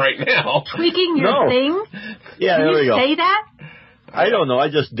not right now. Tweaking your thing? Yeah, there we go. Say that? I don't know. I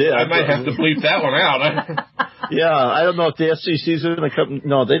just did. I might have to bleep that one out. Yeah, I don't know if the FCC's going to come.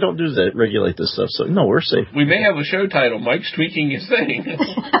 No, they don't do that, regulate this stuff. So, no, we're safe. We may have a show title, Mike's Tweaking His Thing.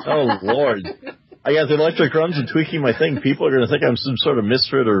 Oh, Lord. I got the electric runs and tweaking my thing. People are going to think I'm some sort of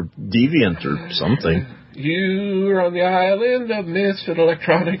misfit or deviant or something. You're on the island of misfit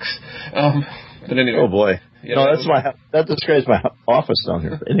electronics. But anyway. Oh, boy. No, that describes my office down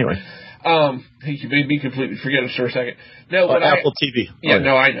here. But anyway. You made me completely forget it for a second. No, Apple TV. Yeah,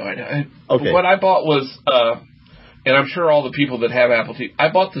 no, I know. Okay. What I bought was, and I'm sure all the people that have Apple TV,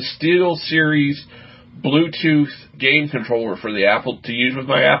 I bought the SteelSeries Bluetooth game controller for the Apple to use with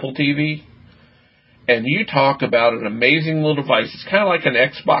my Apple TV. And you talk about an amazing little device. It's kind of like an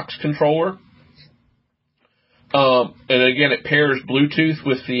Xbox controller. And again, it pairs Bluetooth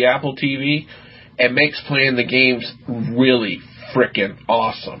with the Apple TV and makes playing the games really frickin'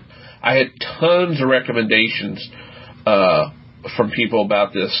 awesome. I had tons of recommendations from people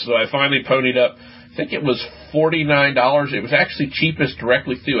about this, so I finally ponied up. I think it was $49. It was actually cheapest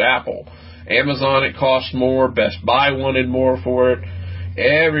directly through Apple. Amazon, it cost more. Best Buy wanted more for it.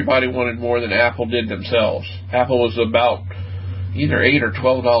 Everybody wanted more than Apple did themselves. Apple was about either $8 or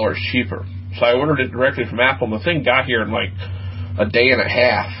 $12 cheaper. So I ordered it directly from Apple, and the thing got here in like a day and a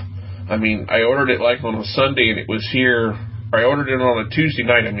half. I mean, I ordered it like on a Sunday, and it was here. I ordered it on a Tuesday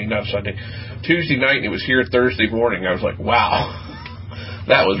night. I mean, not Sunday. Tuesday night, and it was here Thursday morning. I was like, wow,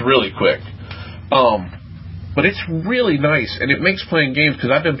 that was really quick. But it's really nice, and it makes playing games,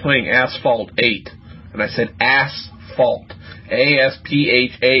 because I've been playing Asphalt 8. And I said Asphalt.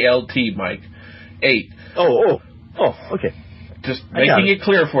 A-S-P-H-A-L-T, Mike. 8. Oh, okay. Just making it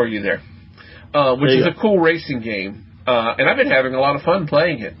clear for you there. Which is a cool racing game. And I've been having a lot of fun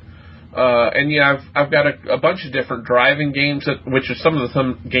playing it. And yeah, I've got a bunch of different driving games, which are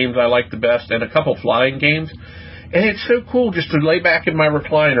some games I like the best, and a couple flying games. And it's so cool just to lay back in my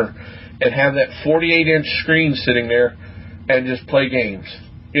recliner and have that 48-inch screen sitting there and just play games.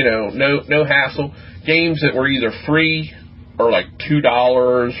 No hassle. Games that were either free or like $2,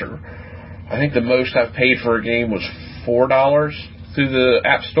 or I think the most I've paid for a game was $4 through the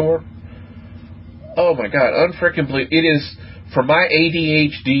App Store. Oh my God, unfreaking believe it is. For my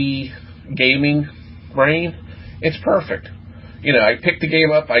ADHD gaming brain, it's perfect. I pick the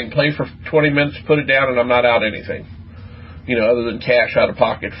game up, I can play for 20 minutes, put it down, and I'm not out anything. Other than cash out of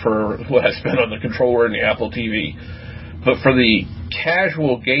pocket for what I spent on the controller and the Apple TV. But for the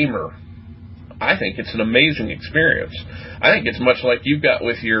casual gamer, I think it's an amazing experience. I think it's much like you've got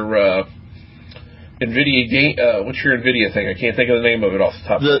with your NVIDIA game. What's your NVIDIA thing? I can't think of the name of it off the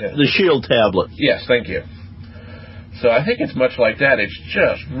top of my head. The Shield tablet. Yes, thank you. So I think it's much like that. It's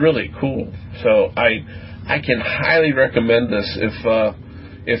just really cool. So I can highly recommend this. Now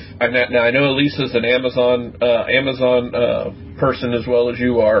I know Elisa's an Amazon person as well as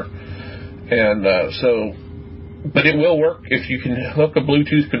you are, and but it will work if you can hook a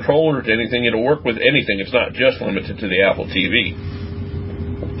Bluetooth controller to anything. It'll work with anything. It's not just limited to the Apple TV.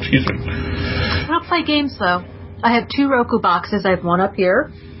 Excuse me. I don't play games though. I have 2 Roku boxes. I have one up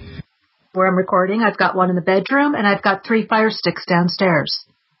here where I'm recording. I've got one in the bedroom, and I've got 3 Fire Sticks downstairs.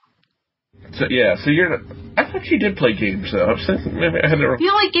 So I thought you did play games though. I was thinking maybe I had it. The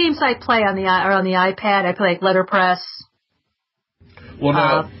only games I play on the iPad, I play like Letterpress. Well,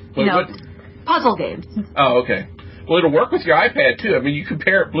 no. Puzzle games. Oh, okay. Well, it'll work with your iPad too. I mean, you can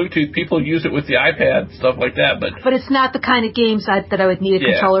pair it Bluetooth. People use it with the iPad, stuff like that. But it's not the kind of games that I would need a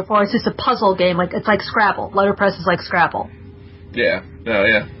controller for. It's just a puzzle game. It's like Scrabble. Letterpress is like Scrabble. Yeah. No.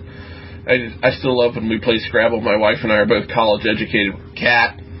 Yeah. I still love when we play Scrabble. My wife and I are both college educated.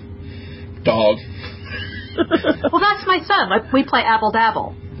 Cat, dog. Well, that's my son. We play Apple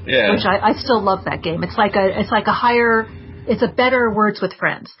Dabble. Yeah. Which I still love that game. It's a better Words with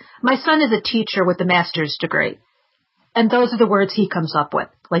Friends. My son is a teacher with a master's degree. And those are the words he comes up with.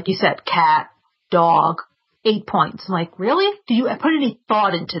 Like you said, cat, dog, 8 points. I'm like, really? Do you put any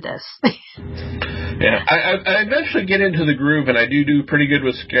thought into this? Yeah, I eventually get into the groove, and I do pretty good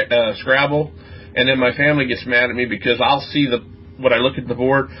with Scrabble. And then my family gets mad at me because I'll see the when I look at the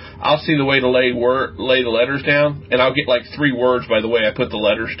board, I'll see the way to lay the letters down, and I'll get like 3 words by the way I put the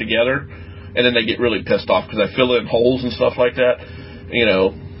letters together, and then they get really pissed off because I fill in holes and stuff like that,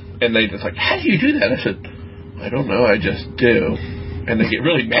 and they just like, how do you do that? I said, I don't know, I just do. And they get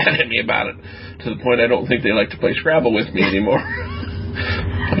really mad at me about it, to the point I don't think they like to play Scrabble with me anymore.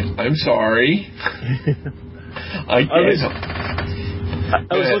 I'm sorry. I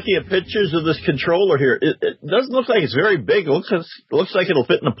was looking at pictures of this controller here. It doesn't look like it's very big. It looks like it'll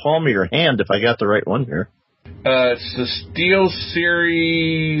fit in the palm of your hand if I got the right one here. It's the Steel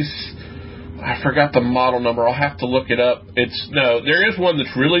Series. I forgot the model number. I'll have to look it up. There is one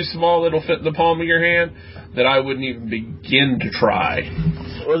that's really small that'll fit in the palm of your hand that I wouldn't even begin to try.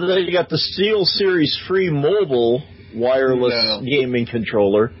 Well, then you got the Steel Series free mobile wireless gaming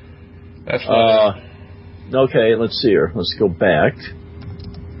controller. That's what okay, let's see here. Let's go back.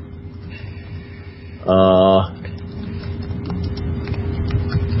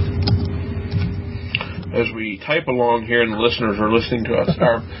 As we type along here and the listeners are listening to us,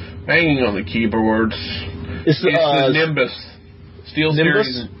 are banging on the keyboards. It's the Nimbus. Steel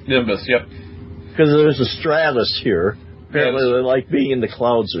Series Nimbus, yep. Because there's a Stratus here. Apparently they like being in the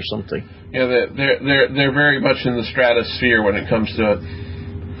clouds or something. Yeah, they're very much in the stratosphere when it comes to it.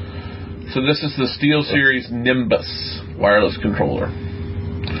 So this is the Steel Series Nimbus wireless controller.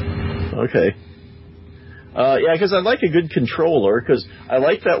 Okay. Yeah, because I like a good controller, because I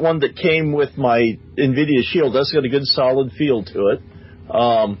like that one that came with my NVIDIA Shield. That's got a good solid feel to it.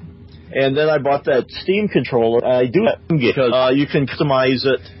 And then I bought that Steam controller. I do because you can customize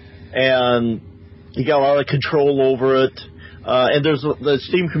it, and you got a lot of control over it. And the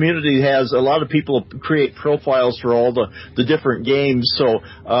Steam community has a lot of people create profiles for all the different games. So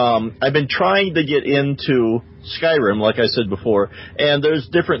I've been trying to get into Skyrim, like I said before, and there's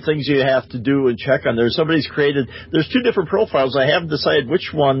different things you have to do and check on. There's 2 different profiles. I haven't decided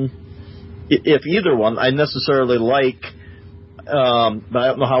which one, if either one, I necessarily like, but I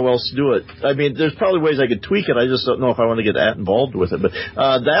don't know how else to do it. I mean, there's probably ways I could tweak it. I just don't know if I want to get that involved with it. But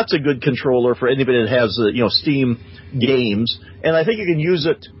that's a good controller for anybody that has Steam games, and I think you can use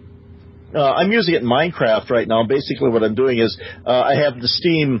it. I'm using it in Minecraft right now. Basically, what I'm doing is I have the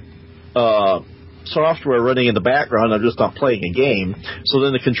Steam software running in the background. I'm just not playing a game, so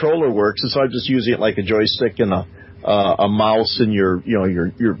then the controller works, and so I'm just using it like a joystick and a mouse and your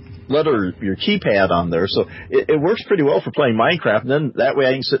keypad on there. So it works pretty well for playing Minecraft, and then that way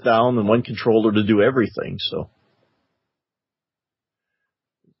I can sit down and one controller to do everything. So.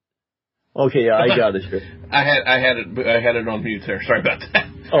 Okay, yeah, I got it here. I had it on mute there. Sorry about that.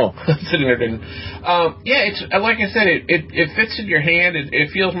 Oh, sitting there doing. It's like I said, it fits in your hand. It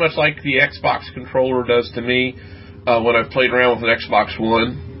feels much like the Xbox controller does to me when I've played around with an Xbox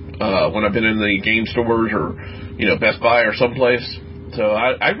One, when I've been in the game stores or Best Buy or someplace. So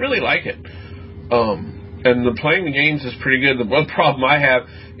I really like it. And playing the games is pretty good. The one problem I have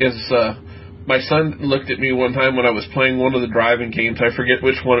is my son looked at me one time when I was playing one of the driving games. I forget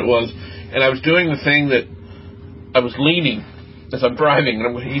which one it was. And I was doing the thing that I was leaning as I'm driving.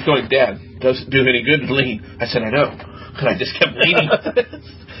 And he's going, Dad, does it do any good to lean? I said, I know. And I just kept leaning.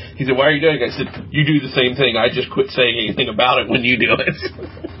 He said, why are you doing it? I said, you do the same thing. I just quit saying anything about it when you do it.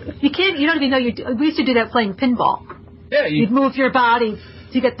 You don't even know we used to do that playing pinball. Yeah, you'd move your body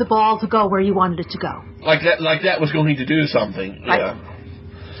to get the ball to go where you wanted it to go. Like that was going to do something. Yeah.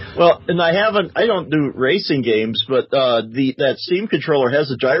 Well, and I don't do racing games, but that Steam controller has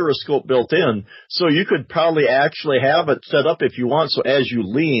a gyroscope built in, so you could probably actually have it set up if you want. So as you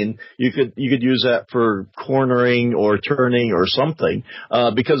lean, you could use that for cornering or turning or something.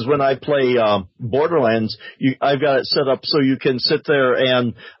 Because when I play Borderlands, I've got it set up so you can sit there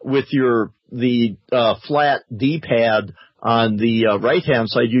and with the flat D-pad on the right-hand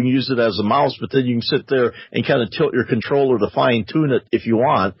side, you can use it as a mouse, but then you can sit there and kind of tilt your controller to fine-tune it if you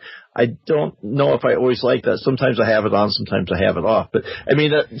want. I don't know if I always like that. Sometimes I have it on, sometimes I have it off. But, I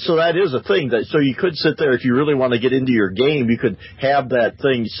mean, so that is a thing. So you could sit there, if you really want to get into your game, you could have that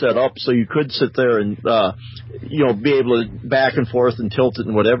thing set up so you could sit there and, be able to back and forth and tilt it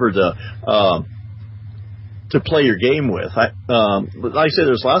and whatever to play your game with. Like I say,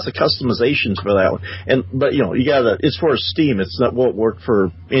 there's lots of customizations for that one. But it's for Steam. Won't work for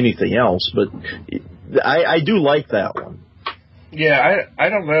anything else. But I do like that one. Yeah, I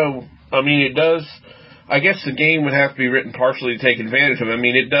don't know. I mean, it does. I guess the game would have to be written partially to take advantage of it. I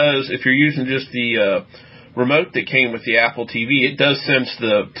mean, it does. If you're using just the remote that came with the Apple TV, it does sense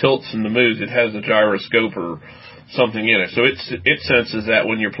the tilts and the moves. It has a gyroscope or something in it. So it senses that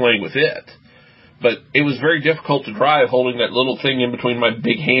when you're playing with it. But it was very difficult to drive holding that little thing in between my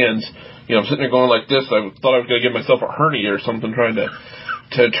big hands, I'm sitting there going like this. I thought I was going to give myself a hernia or something trying to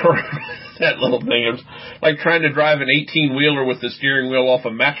turn that little thing. It was like trying to drive an 18-wheeler with the steering wheel off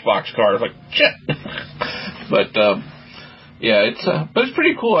a Matchbox car. It's like, shit. But, but it's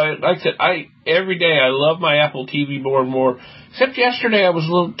pretty cool. Like I said, every day I love my Apple TV more and more. Except yesterday I was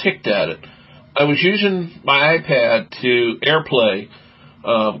a little ticked at it. I was using my iPad to AirPlay,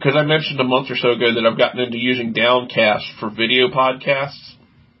 because I mentioned a month or so ago that I've gotten into using Downcast for video podcasts.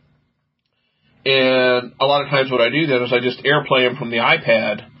 And a lot of times what I do then is I just AirPlay them from the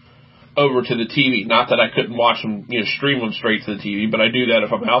iPad over to the TV. Not that I couldn't watch them, stream them straight to the TV, but I do that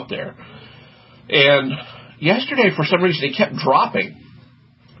if I'm out there. And yesterday, for some reason, it kept dropping.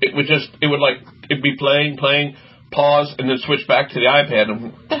 It'd be playing, pause, and then switch back to the iPad. And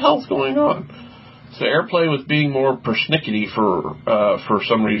what the hell's going on? So AirPlay was being more persnickety for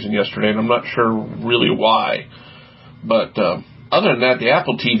some reason yesterday, and I'm not sure really why. But other than that, the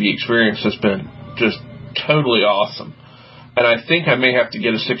Apple TV experience has been just totally awesome. And I think I may have to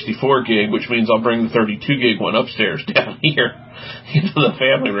get a 64 gig, which means I'll bring the 32 gig one upstairs down here into the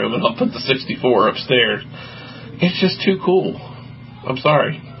family room, and I'll put the 64 upstairs. It's just too cool. I'm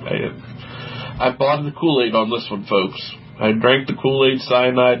sorry. I bought the Kool-Aid on this one, folks. I drank the Kool-Aid,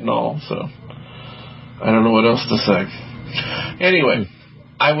 cyanide, and all, so I don't know what else to say. Anyway,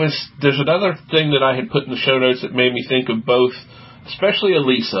 there's another thing that I had put in the show notes that made me think of both, especially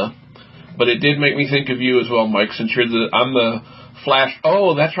Elisa, but it did make me think of you as well, Mike, since I'm the flash.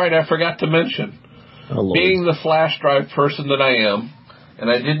 Oh, that's right, I forgot to mention. Oh, being the flash drive person that I am, and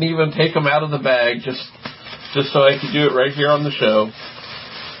I didn't even take them out of the bag just so I could do it right here on the show.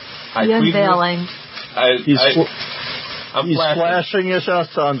 Unveiling. He's flashing us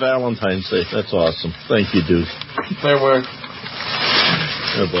on Valentine's Day. That's awesome. Thank you, dude. There were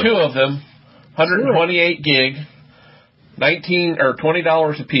two of them, 128 gig, $19 or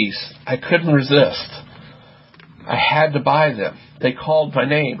 $20 a piece. I couldn't resist. I had to buy them. They called my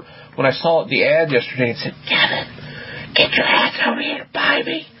name. When I saw the ad yesterday, it said, "Kevin, get your ass over here to buy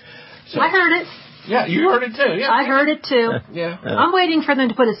me." So, I heard it. Yeah, you heard it too. Yeah, I heard it too. Yeah. I'm waiting for them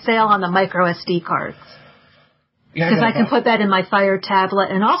to put a sale on the micro SD cards. Because I can put that in my Fire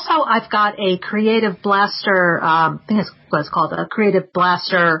tablet. And also, I've got a Creative Blaster, I think it's what it's called, a Creative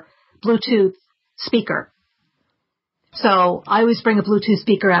Blaster Bluetooth speaker. So I always bring a Bluetooth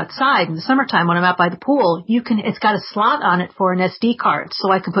speaker outside in the summertime when I'm out by the pool. It's got a slot on it for an SD card, so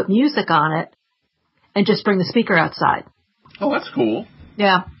I can put music on it and just bring the speaker outside. Oh, that's cool.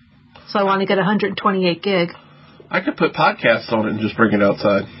 Yeah. So I want to get 128 gig. I could put podcasts on it and just bring it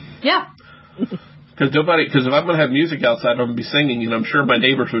outside. Yeah. Because if I'm going to have music outside, I'm going to be singing, and I'm sure my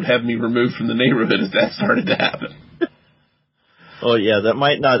neighbors would have me removed from the neighborhood if that started to happen. Oh, yeah, that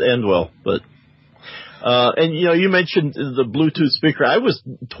might not end well, but... and, you mentioned the Bluetooth speaker. I was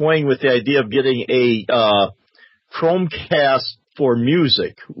toying with the idea of getting a Chromecast for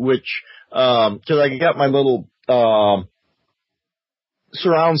music, which, because I got my little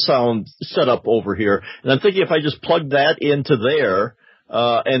surround sound set up over here, and I'm thinking if I just plug that into there,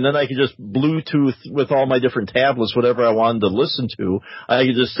 and then I could just Bluetooth with all my different tablets, whatever I wanted to listen to, I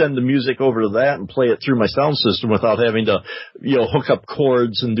could just send the music over to that and play it through my sound system without having to, hook up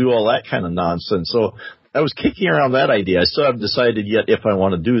cords and do all that kind of nonsense. So I was kicking around that idea. I still haven't decided yet if I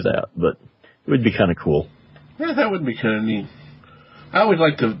want to do that, but it would be kind of cool. Yeah, that would be kind of neat. I always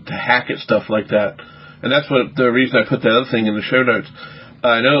like to hack at stuff like that. And that's the reason I put that other thing in the show notes.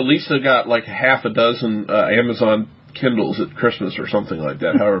 I know Lisa got like half a dozen Amazon Kindles at Christmas or something like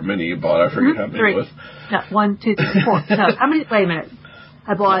that, however many you bought. I forget how many it was. No, 1, 2, 3, 4. No, how many? Wait a minute.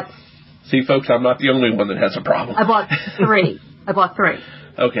 I bought... See, folks, I'm not the only one that has a problem. I bought 3.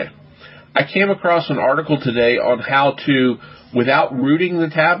 Okay. I came across an article today on how to, without rooting the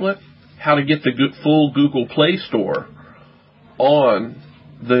tablet, how to get the full Google Play Store on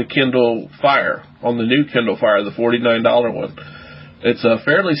the Kindle Fire, on the new Kindle Fire, the $49 one. It's a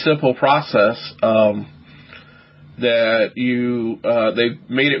fairly simple process that they've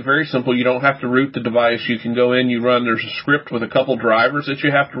made it very simple. You don't have to root the device. You can go in, there's a script with a couple drivers that you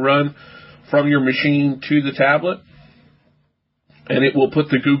have to run from your machine to the tablet, and it will put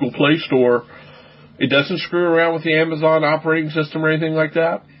the Google Play Store. It doesn't screw around with the Amazon operating system or anything like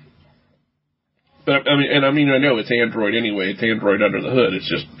that. But I know it's Android anyway. It's Android under the hood. It's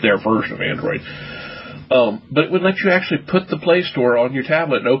just their version of Android. But it would let you actually put the Play Store on your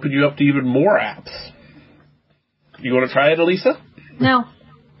tablet and open you up to even more apps. You want to try it, Elisa? No.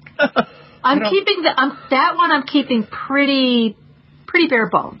 I'm keeping pretty bare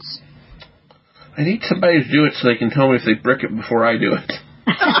bones. I need somebody to do it so they can tell me if they brick it before I do it.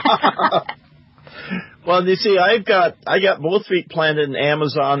 Well, you see, I got both feet planted in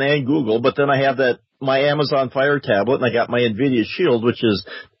Amazon and Google, but then I have my Amazon Fire tablet, and I got my NVIDIA Shield, which is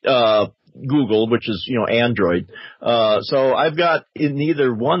Google, which is Android. So I've got in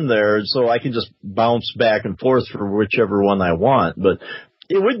either one there, so I can just bounce back and forth for whichever one I want. But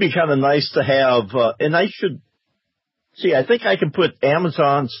it would be kind of nice to have, and I should see. I think I can put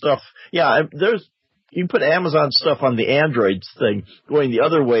Amazon stuff. Yeah, you can put Amazon stuff on the Android thing. Going the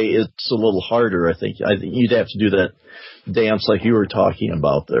other way, it's a little harder, I think. I think you'd have to do that dance like you were talking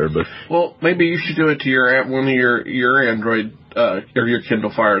about there. But well, maybe you should do it to one of your Android or your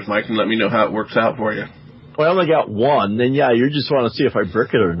Kindle Fires, Mike, and let me know how it works out for you. Well, I only got one. Then you just want to see if I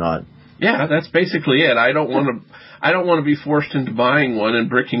brick it or not. Yeah, that's basically it. I don't want to be forced into buying one and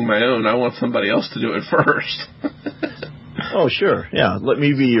bricking my own. I want somebody else to do it first. Oh, sure. Yeah, let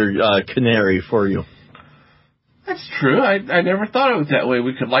me be your canary for you. That's true. I never thought of it that way.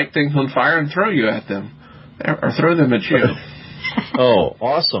 We could light things on fire and throw you at them. Or throw them at you. Oh,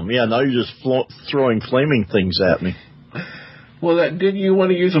 awesome. Yeah, now you're just throwing flaming things at me. Well, didn't you want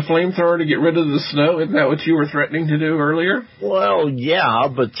to use a flamethrower to get rid of the snow? Isn't that what you were threatening to do earlier? Well, yeah,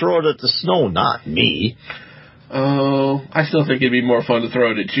 but throw it at the snow, not me. Oh, I still think it'd be more fun to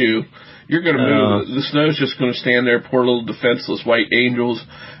throw it at you. You're going to move. The snow's just going to stand there, poor little defenseless white angels.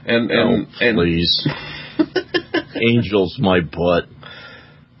 Please. Angels, my butt.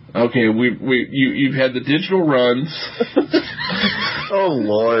 Okay, you've had the digital runs. Oh,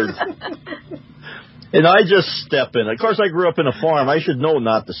 Lord. And I just step in it. Of course, I grew up in a farm. I should know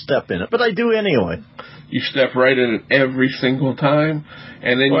not to step in it, but I do anyway. You step right in it every single time,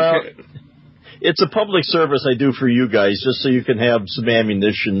 and then it's a public service I do for you guys, just so you can have some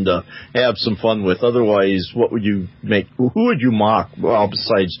ammunition to have some fun with. Otherwise, what would you make? Who would you mock? Well,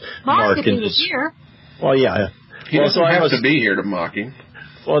 besides Mark if he was here. Well, yeah. He doesn't have to be here to mock him.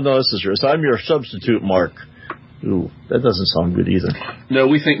 Well, no, this is true. So I'm your substitute, Mark. Ooh, that doesn't sound good either. No,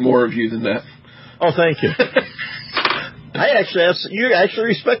 we think more of you than that. Oh, thank you. You actually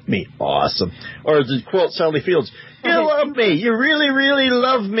respect me. Awesome. Or to quote Sally Fields, you love me. You really, really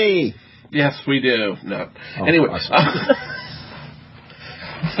love me. Yes, we do. No. Anyway. Awesome.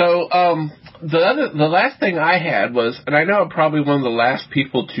 The last thing I had was, and I know I'm probably one of the last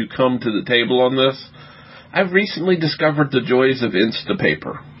people to come to the table on this, I've recently discovered the joys of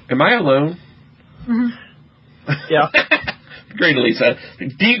Instapaper. Am I alone? Mm-hmm. Yeah. Great, Lisa.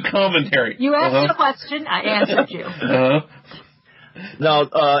 Deep commentary. You asked a question, I answered you. Now,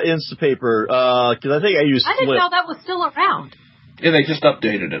 Instapaper, because I think I used I didn't know that was still around. Yeah, they just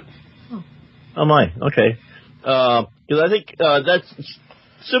updated it. Oh, my. Okay. Because I think that's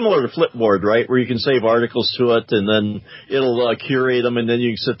similar to Flipboard, right, where you can save articles to it, and then it'll curate them, and then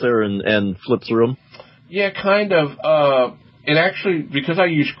you can sit there and flip through them. Yeah, kind of. It actually, because I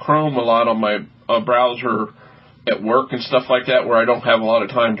use Chrome a lot on my browser at work and stuff like that, where I don't have a lot of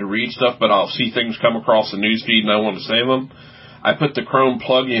time to read stuff, but I'll see things come across the newsfeed and I want to save them, I put the Chrome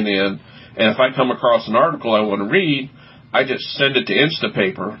plugin in, and if I come across an article I want to read, I just send it to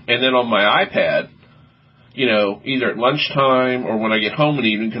Instapaper, and then on my iPad, either at lunchtime or when I get home in the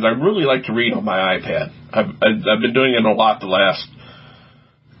evening, because I really like to read on my iPad. I've been doing it a lot the last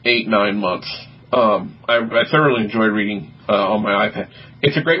 8-9 months. I thoroughly enjoy reading on my iPad.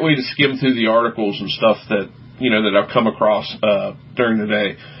 It's a great way to skim through the articles and stuff that I've come across during the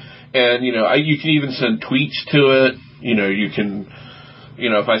day. And you can even send tweets to it. You can,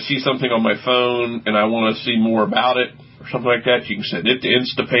 if I see something on my phone and I want to see more about it or something like that, you can send it to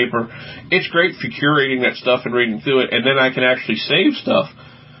Instapaper. It's great for curating that stuff and reading through it. And then I can actually save stuff.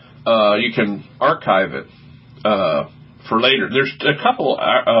 You can archive it for later. There's a couple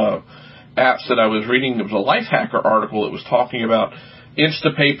apps that I was reading. There was a Lifehacker article that was talking about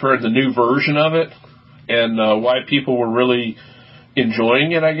Instapaper and the new version of it, and why people were really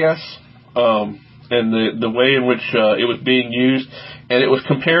enjoying it, I guess, and the way in which it was being used. And it was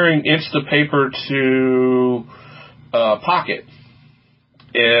comparing Instapaper to Pocket.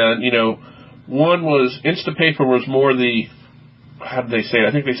 And, one was, Instapaper was more the, how did they say it?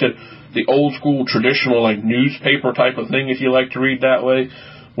 I think they said the old school traditional like newspaper type of thing, if you like to read that way,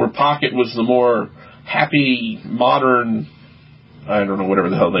 where Pocket was the more happy, modern, I don't know, whatever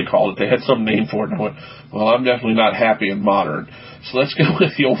the hell they called it. They had some name for it, and I went, well, I'm definitely not happy and modern. So let's go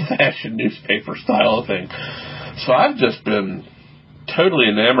with the old-fashioned newspaper style of thing. So I've just been totally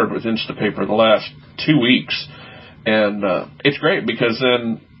enamored with Instapaper the last 2 weeks. And it's great because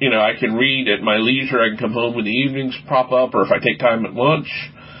then, I can read at my leisure. I can come home when the evenings pop up, or if I take time at lunch.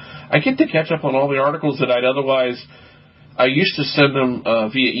 I get to catch up on all the articles that I'd otherwise... I used to send them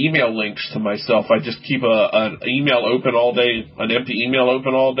via email links to myself. I just keep an email open all day, an empty email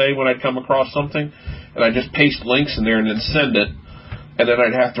open all day when I'd come across something. and I just paste links in there and then send it, and then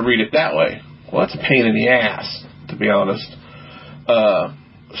I'd have to read it that way. Well, that's a pain in the ass, to be honest.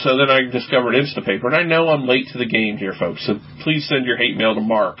 So then I discovered Instapaper, and I know I'm late to the game here, folks, so please send your hate mail to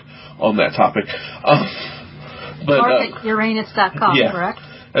Mark on that topic. Mark at Uranus.com, yeah, correct?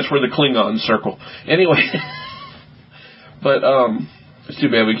 That's where the Klingons circle. Anyway, but it's too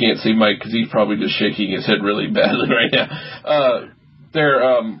bad we can't see Mike because he's probably just shaking his head really badly right now.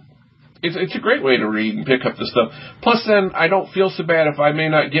 It's a great way to read and pick up the stuff. Plus, then I don't feel so bad if I may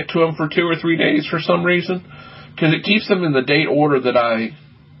not get to them for 2 or 3 days for some reason, because it keeps them in the date order that I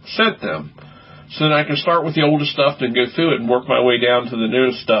sent them. So then I can start with the oldest stuff and go through it and work my way down to the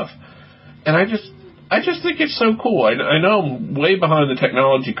newest stuff. And I just think it's so cool. I know I'm way behind the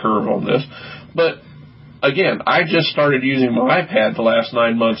technology curve on this, but again, I just started using my iPad the last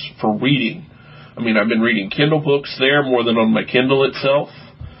 9 months for reading. I mean, I've been reading Kindle books there more than on my Kindle itself.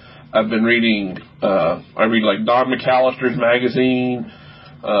 I've been reading, I read like Don McAllister's magazine,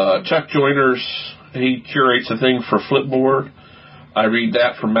 Chuck Joyner's, he curates a thing for Flipboard. I read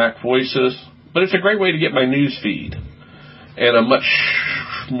that from Mac Voices. But it's a great way to get my news feed. And a much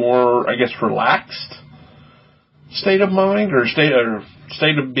more, I guess, relaxed state of mind or state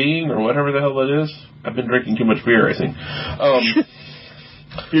of being or whatever the hell that is. I've been drinking too much beer, I think.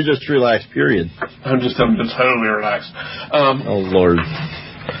 You're just relaxed, period. I'm just totally relaxed. Oh, Lord.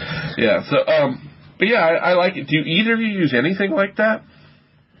 Yeah, so, but yeah, I like it. Do either of you use anything like that?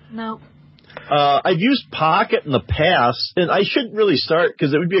 No. I've used Pocket in the past, and I shouldn't really start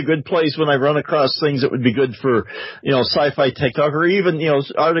because it would be a good place when I run across things that would be good for, Sci-Fi Tech Talk, or even,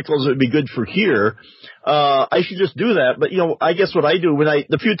 articles that would be good for here. I should just do that. But, I guess what I do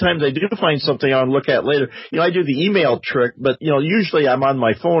the few times I do find something I'll look at later, I do the email trick, but, usually I'm on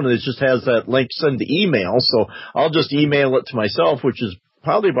my phone and it just has that link send to email. So I'll just email it to myself, which is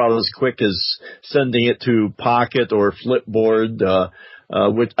probably about as quick as sending it to Pocket or Flipboard,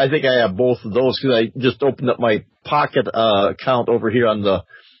 which I think I have both of those because I just opened up my Pocket account over here on the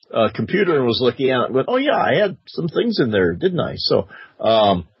computer and was looking at it and went, oh, yeah, I had some things in there, didn't I? So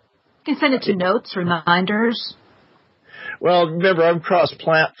you can send it to notes, reminders. Well, remember, I'm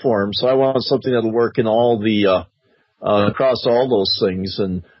cross-platform, so I want something that'll work in all the across all those things.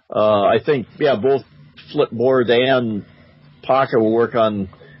 And I think, both Flipboard and Pocket will work on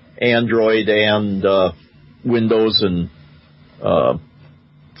Android and Windows and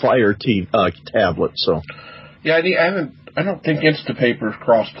Fire tablet. So yeah, I don't think Instapaper's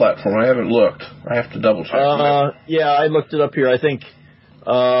cross-platform. I haven't looked. I have to double check. I looked it up here. I think.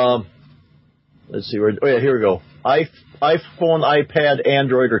 Let's see where. Oh yeah, here we go. iPhone, iPad,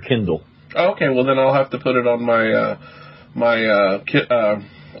 Android, or Kindle. Okay, well then I'll have to put it on my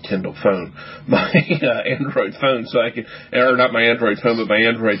Kindle phone, my Android phone, so I can, or not my Android phone, but my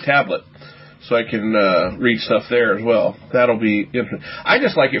Android tablet, so I can read stuff there as well. That'll be interesting. I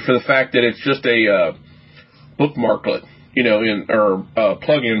just like it for the fact that it's just a bookmarklet,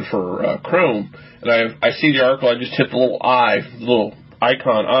 plug-in for Chrome. And I see the article. I just hit the little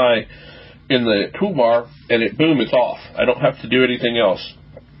icon eye in the toolbar, and it's off. I don't have to do anything else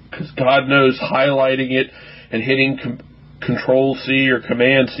because God knows highlighting it and hitting Control C or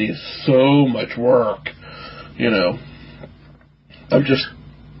Command C is so much work. I'm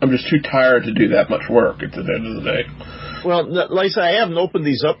just too tired to do that much work at the end of the day. Well, like I said, I haven't opened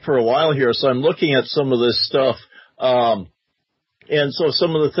these up for a while here, so I'm looking at some of this stuff. And so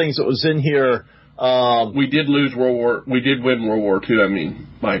some of the things that was in here. We did win World War II, I mean,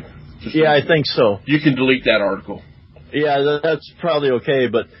 Mike. Yeah, I think so. You can delete that article. Yeah, that's probably okay,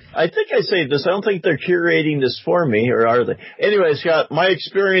 but I think I saved this. I don't think they're curating this for me, or are they? Anyway, Scott, my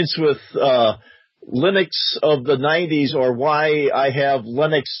experience with Linux of the 90s, or why I have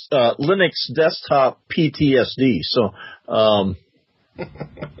Linux desktop PTSD. So,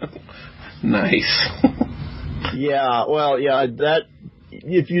 nice. Yeah, well, yeah, that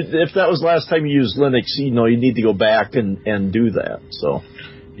if that was the last time you used Linux, you need to go back and do that. So.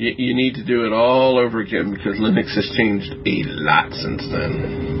 You need to do it all over again because Linux has changed a lot since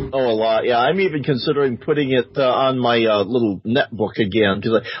then. Oh, a lot. Yeah, I'm even considering putting it on my little netbook again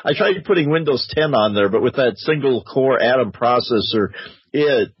because I tried putting Windows 10 on there, but with that single core Atom processor,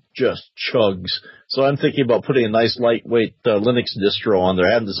 it just chugs. So I'm thinking about putting a nice lightweight Linux distro on there.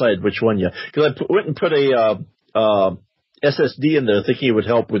 I haven't decided which one yet because I went and put a SSD in there thinking it would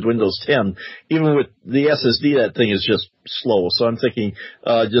help with Windows 10. Even with the SSD, that thing is just slow. So I'm thinking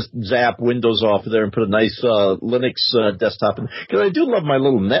just zap Windows off of there and put a nice Linux desktop in. Because I do love my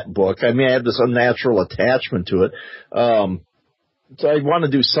little netbook. I mean, I have this unnatural attachment to it. So I want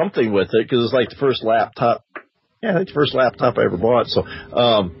to do something with it because it's like the first laptop. Yeah, I think the first laptop I ever bought. So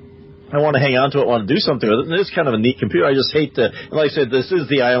I want to hang on to it, want to do something with it. And it's kind of a neat computer. I just hate to, like I said, this is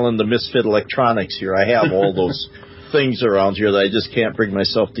the island of misfit electronics here. I have all those things around here that I just can't bring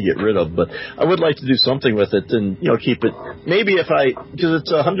myself to get rid of. But I would like to do something with it and, keep it. Maybe because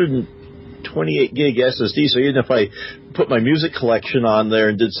it's 128 gig SSD, so even if I put my music collection on there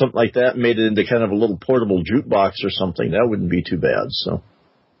and did something like that and made it into kind of a little portable jukebox or something, that wouldn't be too bad. So.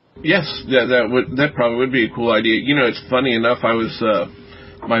 Yes, that probably would be a cool idea. It's funny enough, I was,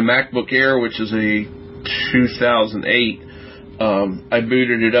 my MacBook Air, which is a 2008, I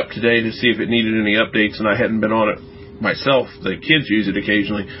booted it up today to see if it needed any updates, and I hadn't been on it myself. The kids use it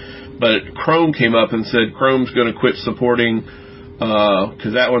occasionally. But Chrome came up and said Chrome's going to quit supporting,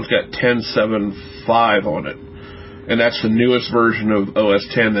 because that one's got 10.7.5 on it. And that's the newest version of OS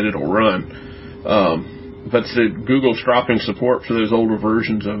X that it'll run. But Google's dropping support for those older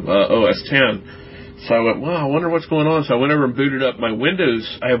versions of OS X. So I went, I wonder what's going on. So I went over and booted up my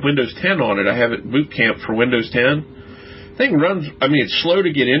Windows. I have Windows 10 on it. I have it Boot Camp for Windows 10. Thing runs, it's slow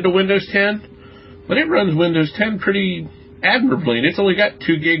to get into Windows 10, but it runs Windows 10 pretty admirably. And it's only got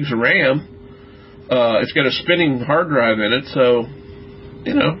 2 gigs of RAM. It's got a spinning hard drive in it. So,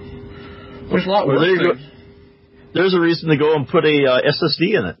 there's a lot worse things. There's a reason to go and put a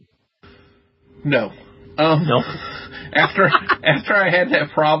SSD in it. No. No. After I had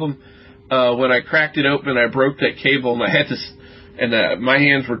that problem, when I cracked it open, I broke that cable, and I had to, and my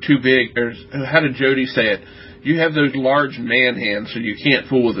hands were too big. How did Jody say it? You have those large man hands, so you can't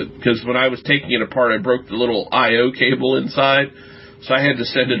fool with it. Because when I was taking it apart, I broke the little I/O cable inside, so I had to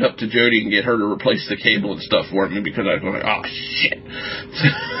send it up to Jody and get her to replace the cable and stuff for me because I was going, oh shit.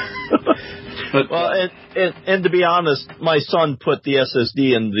 But, and to be honest, my son put the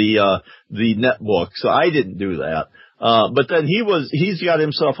SSD in the netbook, so I didn't do that. But then he's got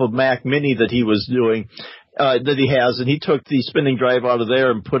himself a Mac Mini that he was doing, that he has, and he took the spinning drive out of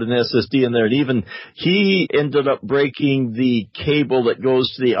there and put an SSD in there, and even he ended up breaking the cable that goes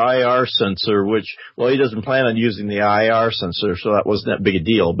to the IR sensor, which, he doesn't plan on using the IR sensor, so that wasn't that big a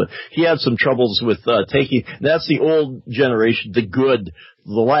deal, but he had some troubles with that's the old generation,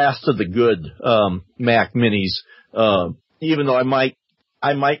 the last of the good Mac Minis. Even though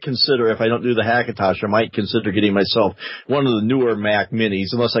I might consider, if I don't do the Hackintosh, I might consider getting myself one of the newer Mac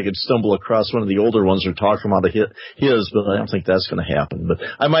Minis, unless I could stumble across one of the older ones or talk about his, but I don't think that's going to happen. But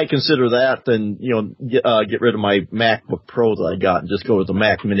I might consider that, and get rid of my MacBook Pro that I got and just go with the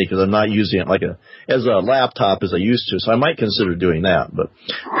Mac Mini because I'm not using it as a laptop as I used to. So I might consider doing that. But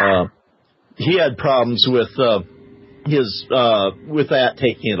he had problems with with that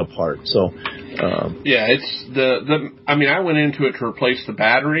taking it apart. So. It's I went into it to replace the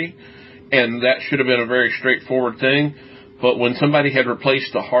battery, and that should have been a very straightforward thing. But when somebody had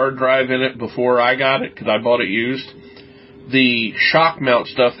replaced the hard drive in it before I got it, because I bought it used, the shock mount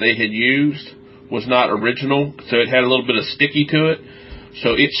stuff they had used was not original, so it had a little bit of sticky to it.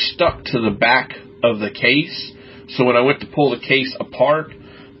 So it stuck to the back of the case. So when I went to pull the case apart,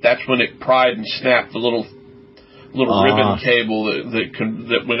 that's when it pried and snapped the little ribbon cable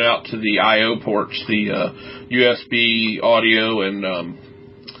that went out to the I/O ports, the USB audio and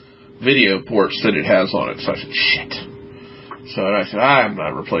video ports that it has on it. So I said, shit. So I said, I'm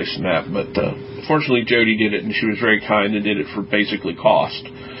not replacing that. But fortunately, Jody did it, and she was very kind and did it for basically cost.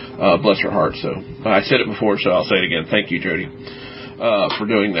 Bless her heart. So I said it before, so I'll say it again. Thank you, Jody, for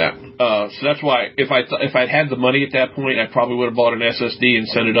doing that. So that's why if I'd had the money at that point, I probably would have bought an SSD and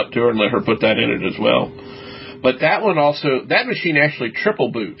sent it up to her and let her put that in it as well. But that machine actually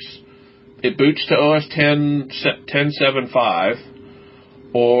triple boots. It boots to OS 10.7.5,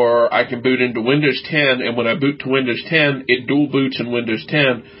 or I can boot into Windows 10, and when I boot to Windows 10, it dual boots in Windows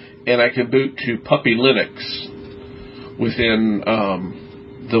 10, and I can boot to Puppy Linux within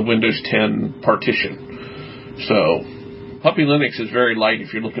the Windows 10 partition. So Puppy Linux is very light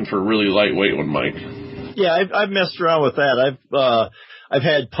if you're looking for a really lightweight one, Mike. Yeah, I've messed around with that. I've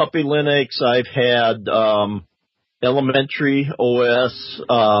had Puppy Linux. I've had Elementary OS.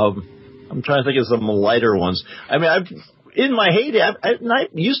 I'm trying to think of some lighter ones. In my heyday, I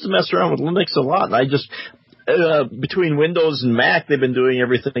used to mess around with Linux a lot, and I just between Windows and Mac, they've been doing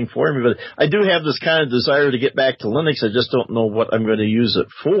everything for me. But I do have this kind of desire to get back to Linux. I just don't know what I'm going to use it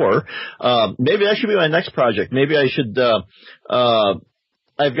for. Maybe that should be my next project. Maybe I should.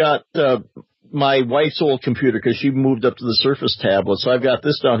 I've got my wife's old computer because she moved up to the Surface tablet, so I've got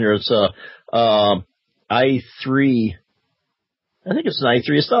this down here. It's i3. I think it's an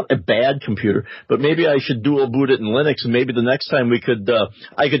i3. It's not a bad computer, but maybe I should dual boot it in Linux, and maybe the next time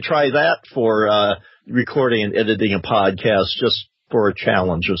I could try that for recording and editing a podcast, just for a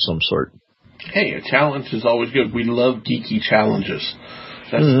challenge of some sort. Hey, a challenge is always good. We love geeky challenges.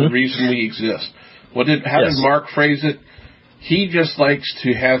 That's the reason we exist. How did Mark phrase it? He just likes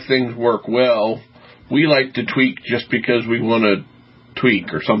to have things work well. We like to tweak just because we want to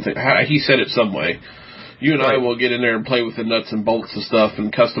tweak or something. He said it some way. You and I will get in there and play with the nuts and bolts and stuff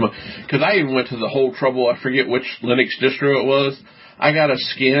and customize. Because I even went to the whole trouble, I forget which Linux distro it was. I got a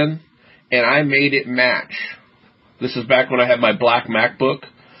skin, and I made it match. This is back when I had my black MacBook.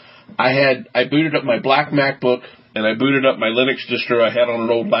 I booted up my black MacBook, and I booted up my Linux distro I had on an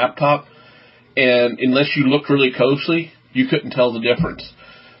old laptop. And unless you looked really closely, you couldn't tell the difference.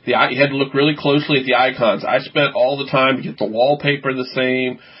 You had to look really closely at the icons. I spent all the time to get the wallpaper the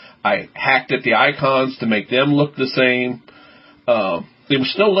same. I hacked at the icons to make them look the same. It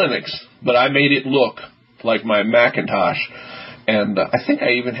was still Linux, but I made it look like my Macintosh. And I think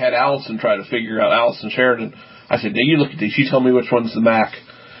I even had Allison try to figure out, Allison Sheridan. I said, "Now you look at these. You tell me which one's the Mac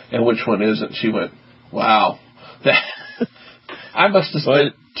and which one isn't." She went, "Wow." I must have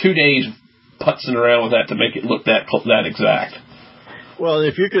spent 2 days putzing around with that to make it look that exact. Well,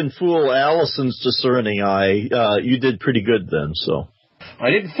 if you can fool Allison's discerning eye, you did pretty good then, so. I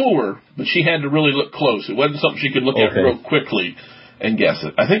didn't fool her, but she had to really look close. It wasn't something she could look at real quickly and guess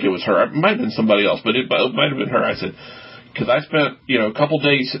it. I think it was her. It might have been somebody else, but it might have been her. I said, because I spent, a couple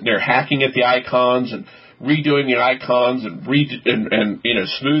days sitting there hacking at the icons and redoing the icons and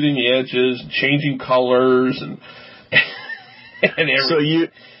smoothing the edges and changing colors and everything.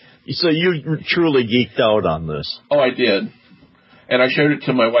 So you truly geeked out on this. Oh, I did. And I showed it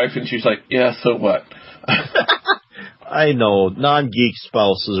to my wife, and she's like, "Yeah, so what?" I know. Non-geek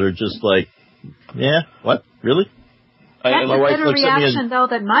spouses are just like, "Yeah, what? Really?" That's a better reaction, though,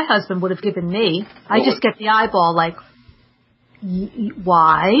 than my husband would have given me. I just get the eyeball like,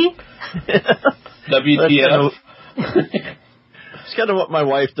 why? WTF? It's kind of what my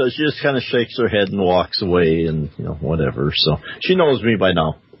wife does. She just kind of shakes her head and walks away and, whatever. So she knows me by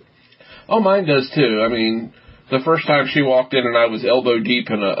now. Oh, mine does, too. I mean, the first time she walked in and I was elbow deep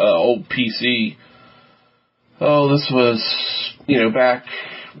in an old PC. Oh, this was, back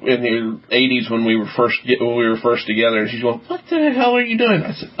in the 80s when we were first together. And she's going, "What the hell are you doing?"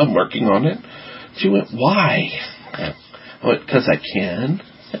 I said, "I'm working on it." She went, "Why?" I went, "Because I can."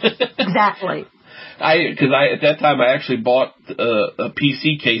 Exactly. Because at that time I actually bought a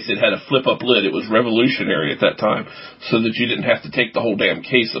PC case that had a flip-up lid. It was revolutionary at that time, so that you didn't have to take the whole damn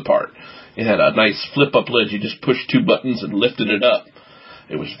case apart. It had a nice flip-up lid. You just pushed 2 buttons and lifted it up.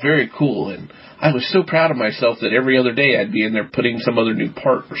 It was very cool, and I was so proud of myself that every other day I'd be in there putting some other new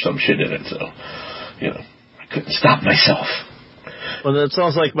part or some shit in it. So, I couldn't stop myself. Well, that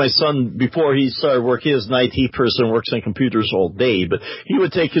sounds like my son, before he started work, he is an IT person, works on computers all day, but he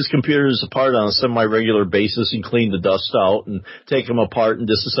would take his computers apart on a semi-regular basis and clean the dust out and take them apart and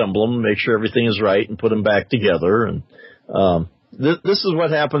disassemble them and make sure everything is right and put them back together. And this is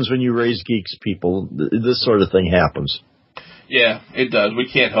what happens when you raise geeks, people. This sort of thing happens. Yeah, it does. We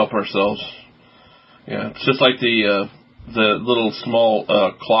can't help ourselves. Yeah, it's just like the little small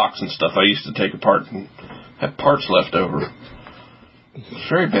clocks and stuff I used to take apart and have parts left over. It's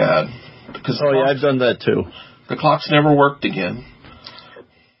very bad. Because I've done that too. The clocks never worked again.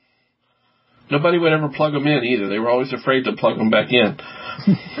 Nobody would ever plug them in either. They were always afraid to plug them back in.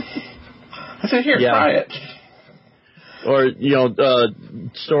 I said, "Here, try it." Or,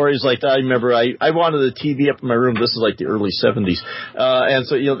 stories like that. I remember I wanted a TV up in my room. This is like the early 70s. And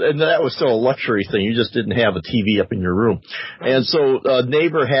so, and that was still a luxury thing. You just didn't have a TV up in your room. And so a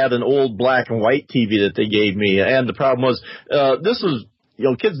neighbor had an old black and white TV that they gave me. And the problem was, this was,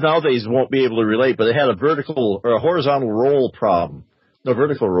 kids nowadays won't be able to relate, but it had a vertical or a horizontal roll problem. No,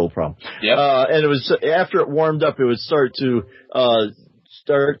 vertical roll problem. Yep. And it was, after it warmed up, it would start to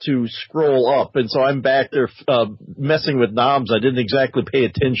scroll up, and so I'm back there messing with knobs. I didn't exactly pay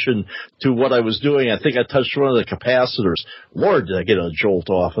attention to what I was doing. I think I touched one of the capacitors. Lord, did I get a jolt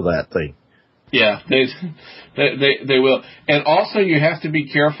off of that thing. Yeah, they will. And also you have to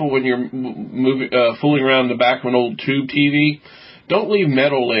be careful when you're fooling around in the back of an old tube TV. Don't leave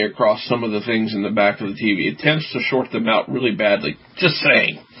metal lay across some of the things in the back of the TV. It tends to short them out really badly. Just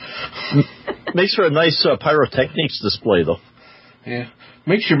saying. Makes for a nice pyrotechnics display, though. Yeah.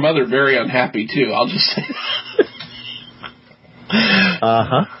 Makes your mother very unhappy, too. I'll just say that.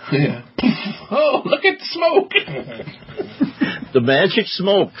 Uh-huh. Yeah. Oh, look at the smoke. The magic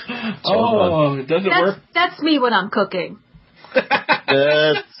smoke. It doesn't work. That's me when I'm cooking.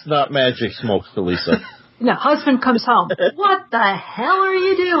 That's not magic smoke, Lisa. Husband comes home. What the hell are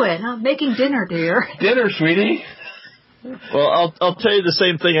you doing? I'm making dinner, dear. Dinner, sweetie. Well, I'll tell you the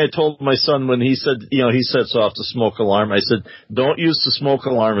same thing I told my son when he said, he sets off the smoke alarm. I said, don't use the smoke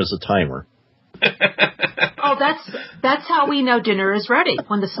alarm as a timer. Oh, that's how we know dinner is ready.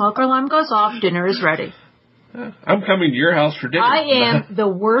 When the smoke alarm goes off, dinner is ready. I'm coming to your house for dinner. I am the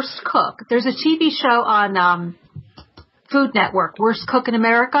worst cook. There's a TV show on Food Network, Worst Cook in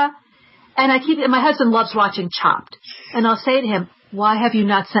America, and my husband loves watching Chopped, and I'll say to him, "Why have you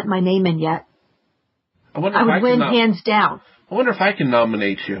not sent my name in yet?" I would win hands down. I wonder if I can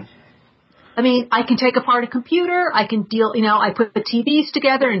nominate you. I mean, I can take apart a computer, I can deal, I put the TVs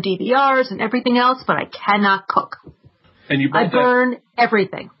together and DVRs and everything else, but I cannot cook. And I burn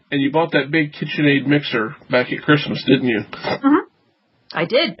everything. And you bought that big KitchenAid mixer back at Christmas, didn't you? Mm-hmm. I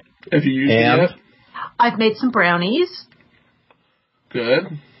did. Have you used it yet? I've made some brownies.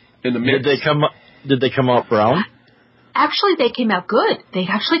 Good. In the mix. Did they come out brown? Actually, they came out good. They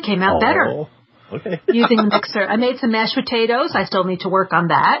actually came out better. Okay. Using the mixer. I made some mashed potatoes. I still need to work on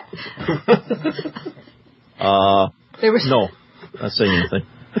that. No, not saying anything.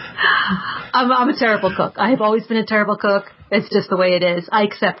 I'm a terrible cook. I have always been a terrible cook. It's just the way it is. I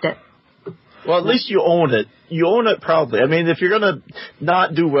accept it. Well, at least you own it. You own it proudly. I mean, if you're going to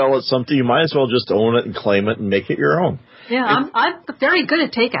not do well at something, you might as well just own it and claim it and make it your own. Yeah, I'm very good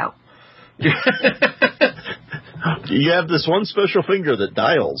at takeout. You have this one special finger that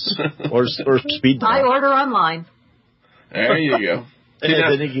dials or speed dial. I order online. There you go.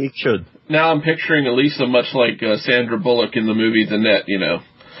 I think you should. Now I'm picturing Elisa much like Sandra Bullock in the movie The Net,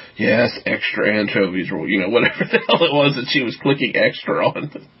 Yes, extra anchovies, or, whatever the hell it was that she was clicking extra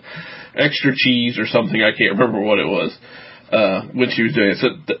on. Extra cheese or something. I can't remember what it was when she was doing it. So,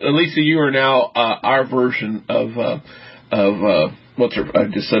 Elisa, you are now our version of what's her? I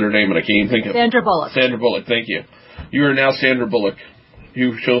just said her name and I can't even think of it. Sandra Bullock. Sandra Bullock, thank you. You are now Sandra Bullock.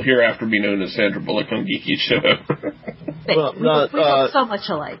 You shall hereafter be known as Sandra Bullock on Geeky Show. We look so much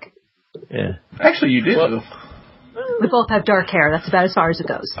alike. Yeah. Actually, you do. Well, we both have dark hair. That's about as far as it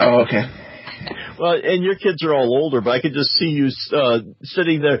goes. Oh, okay. Well, and your kids are all older, but I could just see you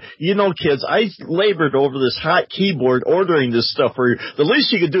sitting there. Kids, I labored over this hot keyboard ordering this stuff for you. The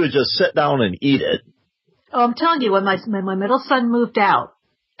least you could do is just sit down and eat it. Oh, I'm telling you, when my middle son moved out,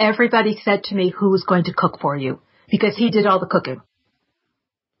 everybody said to me, "Who was going to cook for you?" Because he did all the cooking.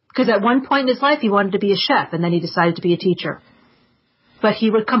 Because at one point in his life, he wanted to be a chef, and then he decided to be a teacher. But he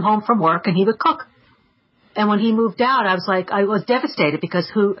would come home from work, and he would cook. And when he moved out, I was devastated because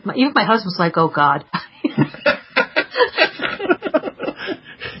even my husband was like, "Oh, God."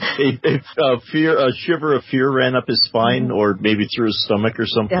 A shiver of fear ran up his spine, or maybe through his stomach or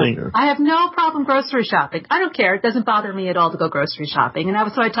something. Yeah. Or... I have no problem grocery shopping. I don't care. It doesn't bother me at all to go grocery shopping. And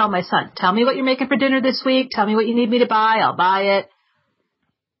so I tell my son, "Tell me what you're making for dinner this week. Tell me what you need me to buy. I'll buy it.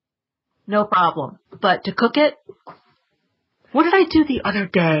 No problem." But to cook it, what did I do the other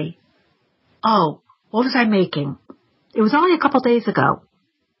day? Oh, what was I making? It was only a couple days ago.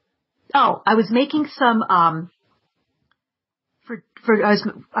 Oh, I was making some, I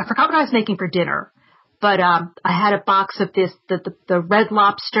forgot what I was making for dinner, but, I had a box of the Red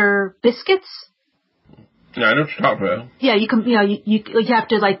Lobster biscuits. Yeah, I know what you're talking about. Yeah, you can, you have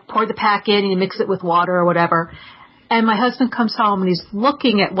to pour the pack in and you mix it with water or whatever. And my husband comes home and he's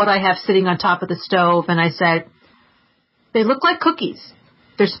looking at what I have sitting on top of the stove, and I said, "They look like cookies.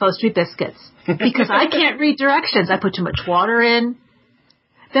 They're supposed to be biscuits." Because I can't read directions. I put too much water in.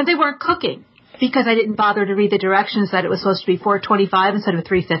 Then they weren't cooking because I didn't bother to read the directions that it was supposed to be 425 instead of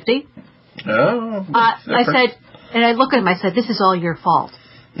 350. Oh. I said, and I looked at him, I said, "This is all your fault."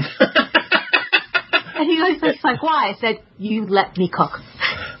 And he was like, "Why?" I said, "You let me cook."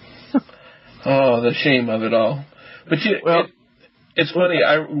 Oh, the shame of it all. But it's funny.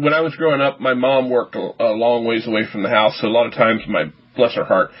 When I was growing up, my mom worked a long ways away from the house, so a lot of times, bless her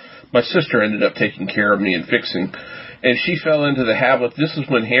heart, my sister ended up taking care of me and fixing. And she fell into the habit. This is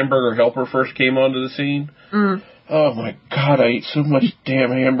when Hamburger Helper first came onto the scene. Mm. Oh, my God, I ate so much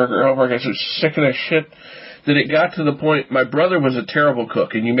damn Hamburger Helper. I got so sick of that shit that it got to the point. My brother was a terrible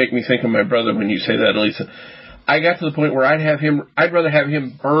cook, and you make me think of my brother when you say that, Elisa. I got to the point where I'd rather have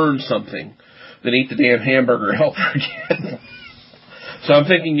him burn something than eat the damn Hamburger Helper again. So I'm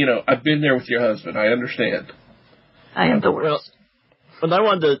thinking, I've been there with your husband. I understand. I am the worst. And I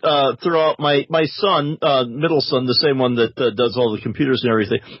wanted to throw out my son, middle son, the same one that does all the computers and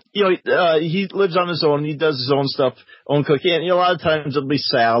everything. He lives on his own. He does his own stuff, own cooking. And, a lot of times it'll be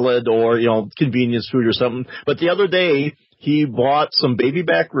salad or, convenience food or something. But the other day he bought some baby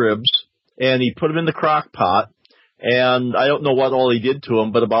back ribs and he put them in the crock pot. And I don't know what all he did to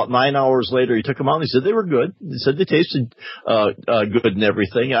them, but about 9 hours later, he took them out and he said they were good. He said they tasted good and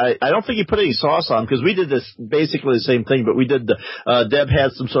everything. I don't think he put any sauce on them because we did this basically the same thing, but we did Deb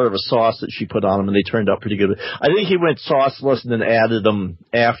had some sort of a sauce that she put on them and they turned out pretty good. I think he went sauceless and then added them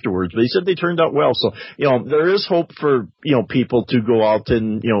afterwards, but he said they turned out well. So, there is hope for, people to go out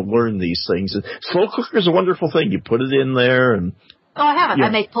and, learn these things. And slow cooker is a wonderful thing. You put it in there and. Oh, I haven't. I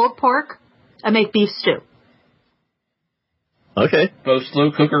make pulled pork. I make beef stew. Okay. Both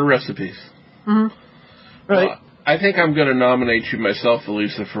slow cooker recipes. Mm-hmm. Right. I think I'm going to nominate you myself,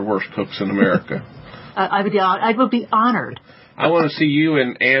 Elisa, for worst cooks in America. I would be honored. I want to see you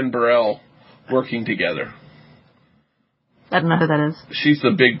and Ann Burrell working together. I don't know who that is. She's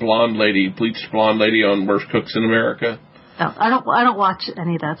the big blonde lady, bleached blonde lady on Worst Cooks in America. No, I don't watch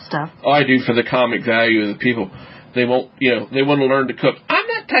any of that stuff. Oh, I do for the comic value of the people. They won't, they want to learn to cook. I'm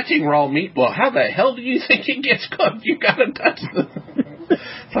not touching raw meat. Well, how the hell do you think it gets cooked? You got to touch them.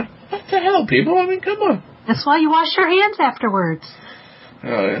 It's like, what the hell, people? I mean, come on. That's why you wash your hands afterwards.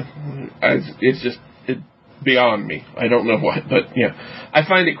 It's just beyond me. I don't know why, but yeah, I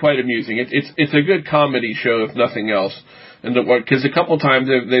find it quite amusing. It's a good comedy show, if nothing else. And because a couple times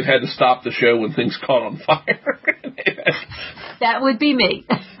they've had to stop the show when things caught on fire. That would be me.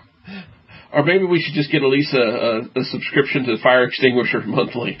 Or maybe we should just get Elisa a subscription to the fire extinguisher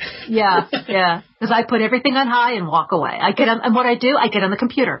monthly. Yeah. Because I put everything on high and walk away. And what I do, I get on the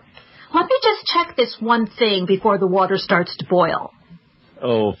computer. Let me just check this one thing before the water starts to boil.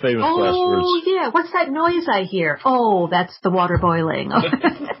 Oh, famous last words. Oh, yeah. What's that noise I hear? Oh, that's the water boiling.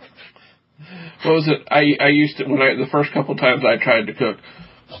 What was it? I used to, the first couple times I tried to cook,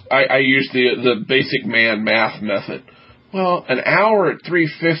 I used the basic man math method. Well, an hour at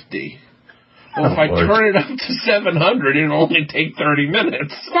 350. Well, if I turn it up to 700, it'll only take 30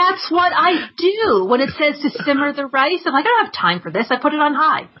 minutes. That's what I do. When it says to simmer the rice, I'm like, I don't have time for this. I put it on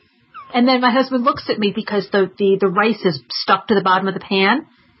high. And then my husband looks at me because the rice is stuck to the bottom of the pan.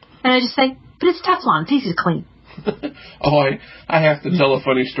 And I just say, but it's Teflon. It's easy to clean. I have to tell a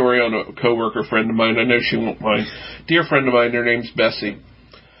funny story on a coworker friend of mine. I know she won't mind. Dear friend of mine, her name's Bessie.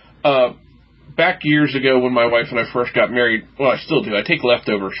 Back years ago when my wife and I first got married, well, I still do. I take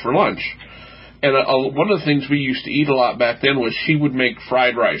leftovers for lunch. And one of the things we used to eat a lot back then was she would make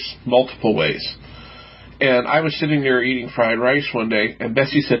fried rice multiple ways. And I was sitting there eating fried rice one day, and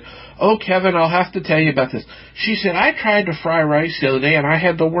Bessie said, "Oh, Kevin, I'll have to tell you about this." She said, "I tried to fry rice the other day, and I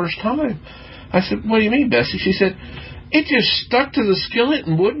had the worst time." I said, "What do you mean, Bessie?" She said, "It just stuck to the skillet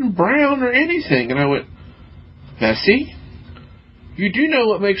and wouldn't brown or anything." And I went, "Bessie, you do know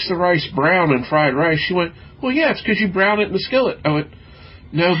what makes the rice brown in fried rice?" She went, "Well, yeah, it's because you brown it in the skillet." I went,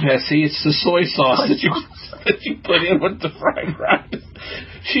 "No, Bessie, it's the soy sauce that you put in with the fried rice."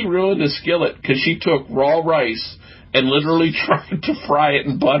 She ruined the skillet because she took raw rice and literally tried to fry it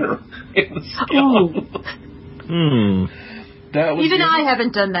in butter in the skillet. That was Even I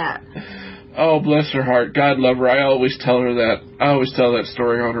haven't done that. Oh, bless her heart. God love her. I always tell her that. I always tell that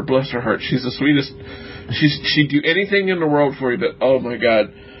story on her. Bless her heart. She's the sweetest. She'd do anything in the world for you, but oh my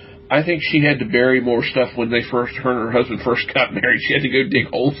God. I think she had to bury more stuff when her and her husband first got married. She had to go dig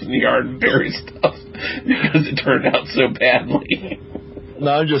holes in the yard and bury stuff because it turned out so badly.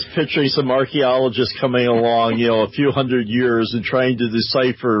 Now I'm just picturing some archaeologists coming along, a few hundred years and trying to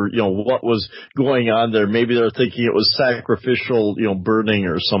decipher, what was going on there. Maybe they're thinking it was sacrificial, burning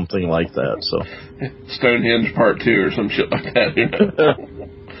or something like that. So Stonehenge Part 2 or some shit like that.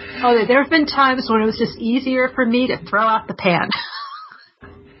 Oh, there have been times when it was just easier for me to throw out the pan.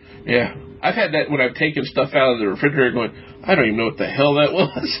 Yeah. I've had that when I've taken stuff out of the refrigerator going, I don't even know what the hell that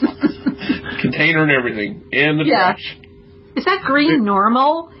was. Container and everything in the trash. Is that green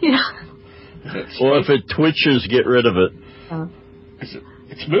normal? Yeah. Well, if it twitches, get rid of it.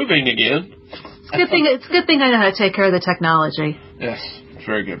 It's moving again. It's a good thing I know how to take care of the technology. Yes, it's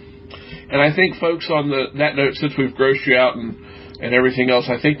very good. And I think, folks, on that note, since we've grossed you out and everything else,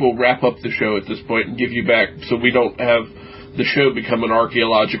 I think we'll wrap up the show at this point and give you back so we don't have the show become an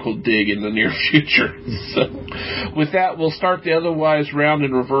archaeological dig in the near future. So, with that, we'll start the otherwise round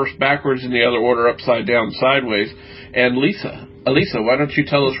in reverse, backwards in the other order, upside down, sideways. And Elisa, why don't you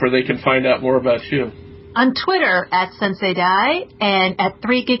tell us where they can find out more about you? On Twitter, @SenseiDai, and at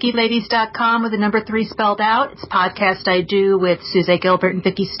 3geekyladies.com with the number 3 spelled out. It's a podcast I do with Suze Gilbert and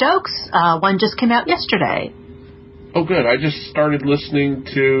Vicki Stokes. One just came out yesterday. Oh, good. I just started listening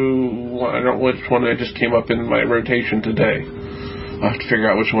to, I don't know which one that just came up in my rotation today. I'll have to figure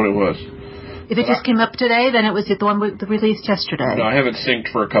out which one it was. If it just came up today, then it was the one we released yesterday. No, I haven't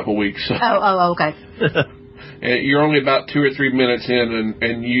synced for a couple weeks. So. Oh, okay. And you're only about 2 or 3 minutes in,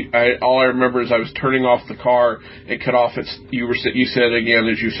 and all I remember is I was turning off the car. It cut off. You said again,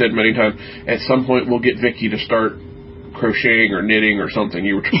 as you said many times, at some point we'll get Vicky to start crocheting or knitting or something.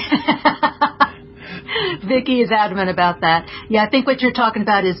 You were. Vicky is adamant about that. Yeah, I think what you're talking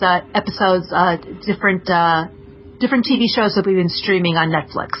about is episodes, different TV shows that we've been streaming on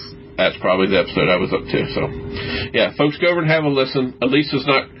Netflix. That's probably the episode I was up to. So, yeah, folks, go over and have a listen. Elisa's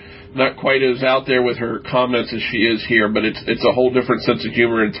not quite as out there with her comments as she is here, but it's a whole different sense of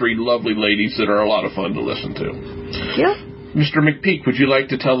humor and 3 lovely ladies that are a lot of fun to listen to. Yeah. Mr. McPeak, would you like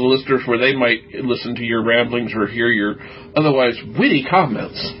to tell the listeners where they might listen to your ramblings or hear your otherwise witty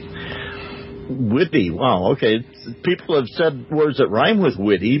comments? Witty, wow, okay. People have said words that rhyme with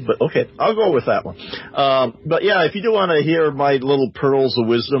witty, but okay, I'll go with that one. But yeah, if you do want to hear my little pearls of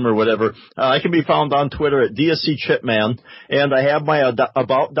wisdom or whatever, I can be found on Twitter at DSC Chipman, and I have my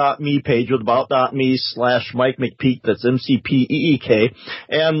about.me page with about.me/Mike McPeak, that's MCPEEK,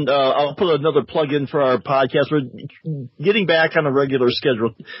 and I'll put another plug in for our podcast. We're getting back on a regular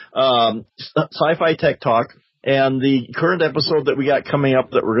schedule, Sci-Fi Tech Talk. And the current episode that we got coming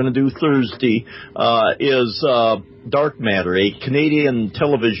up that we're going to do Thursday is Dark Matter, a Canadian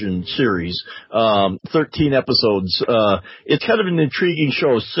television series, 13 episodes. It's kind of an intriguing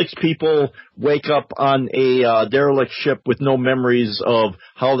show. 6 people wake up on a derelict ship with no memories of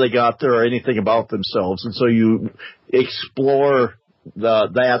how they got there or anything about themselves. And so you explore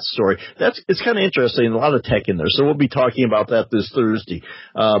that story. It's kind of interesting. A lot of tech in there. So we'll be talking about that this Thursday.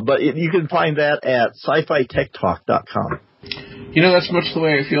 But you can find that at sci-fi-tech-talk.com. You know, that's much the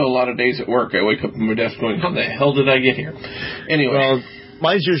way I feel a lot of days at work. I wake up from my desk going, how the hell did I get here? Anyway. Well,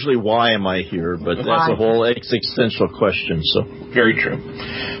 mine's usually why am I here, but that's a whole existential question. So very true.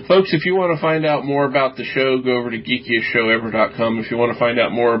 Folks, if you want to find out more about the show, go over to geekiestshowever.com. If you want to find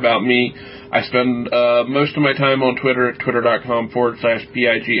out more about me, I spend most of my time on Twitter at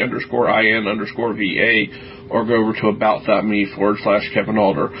twitter.com/BIG_IN_VA, or go over to about.me/Kevin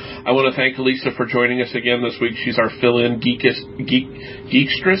Alder. I want to thank Elisa for joining us again this week. She's our fill-in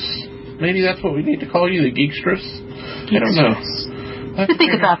geekstress. Maybe that's what we need to call you, the geekstress? I don't know. We'll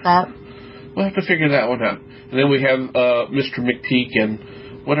think about that. We'll have to figure that one out. And then we have Mr. McPeak and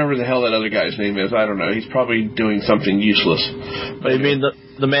whatever the hell that other guy's name is. I don't know. He's probably doing something useless. But you mean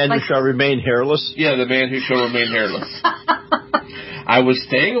the man who shall remain hairless? Yeah, the man who shall remain hairless. I was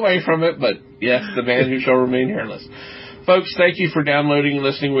staying away from it, but yes, the man who shall remain hairless. Folks, thank you for downloading and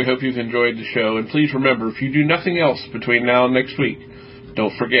listening. We hope you've enjoyed the show. And please remember, if you do nothing else between now and next week,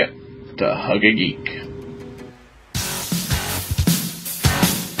 don't forget to hug a geek.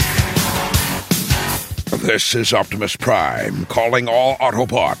 This is Optimus Prime, calling all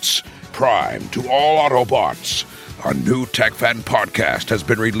Autobots. Prime to all Autobots. A new TechFan podcast has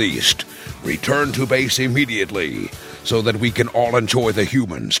been released. Return to base immediately, so that we can all enjoy the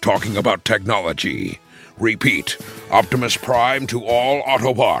humans talking about technology. Repeat, Optimus Prime to all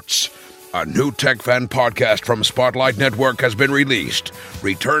Autobots. A new TechFan podcast from Spotlight Network has been released.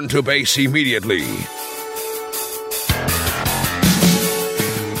 Return to base immediately.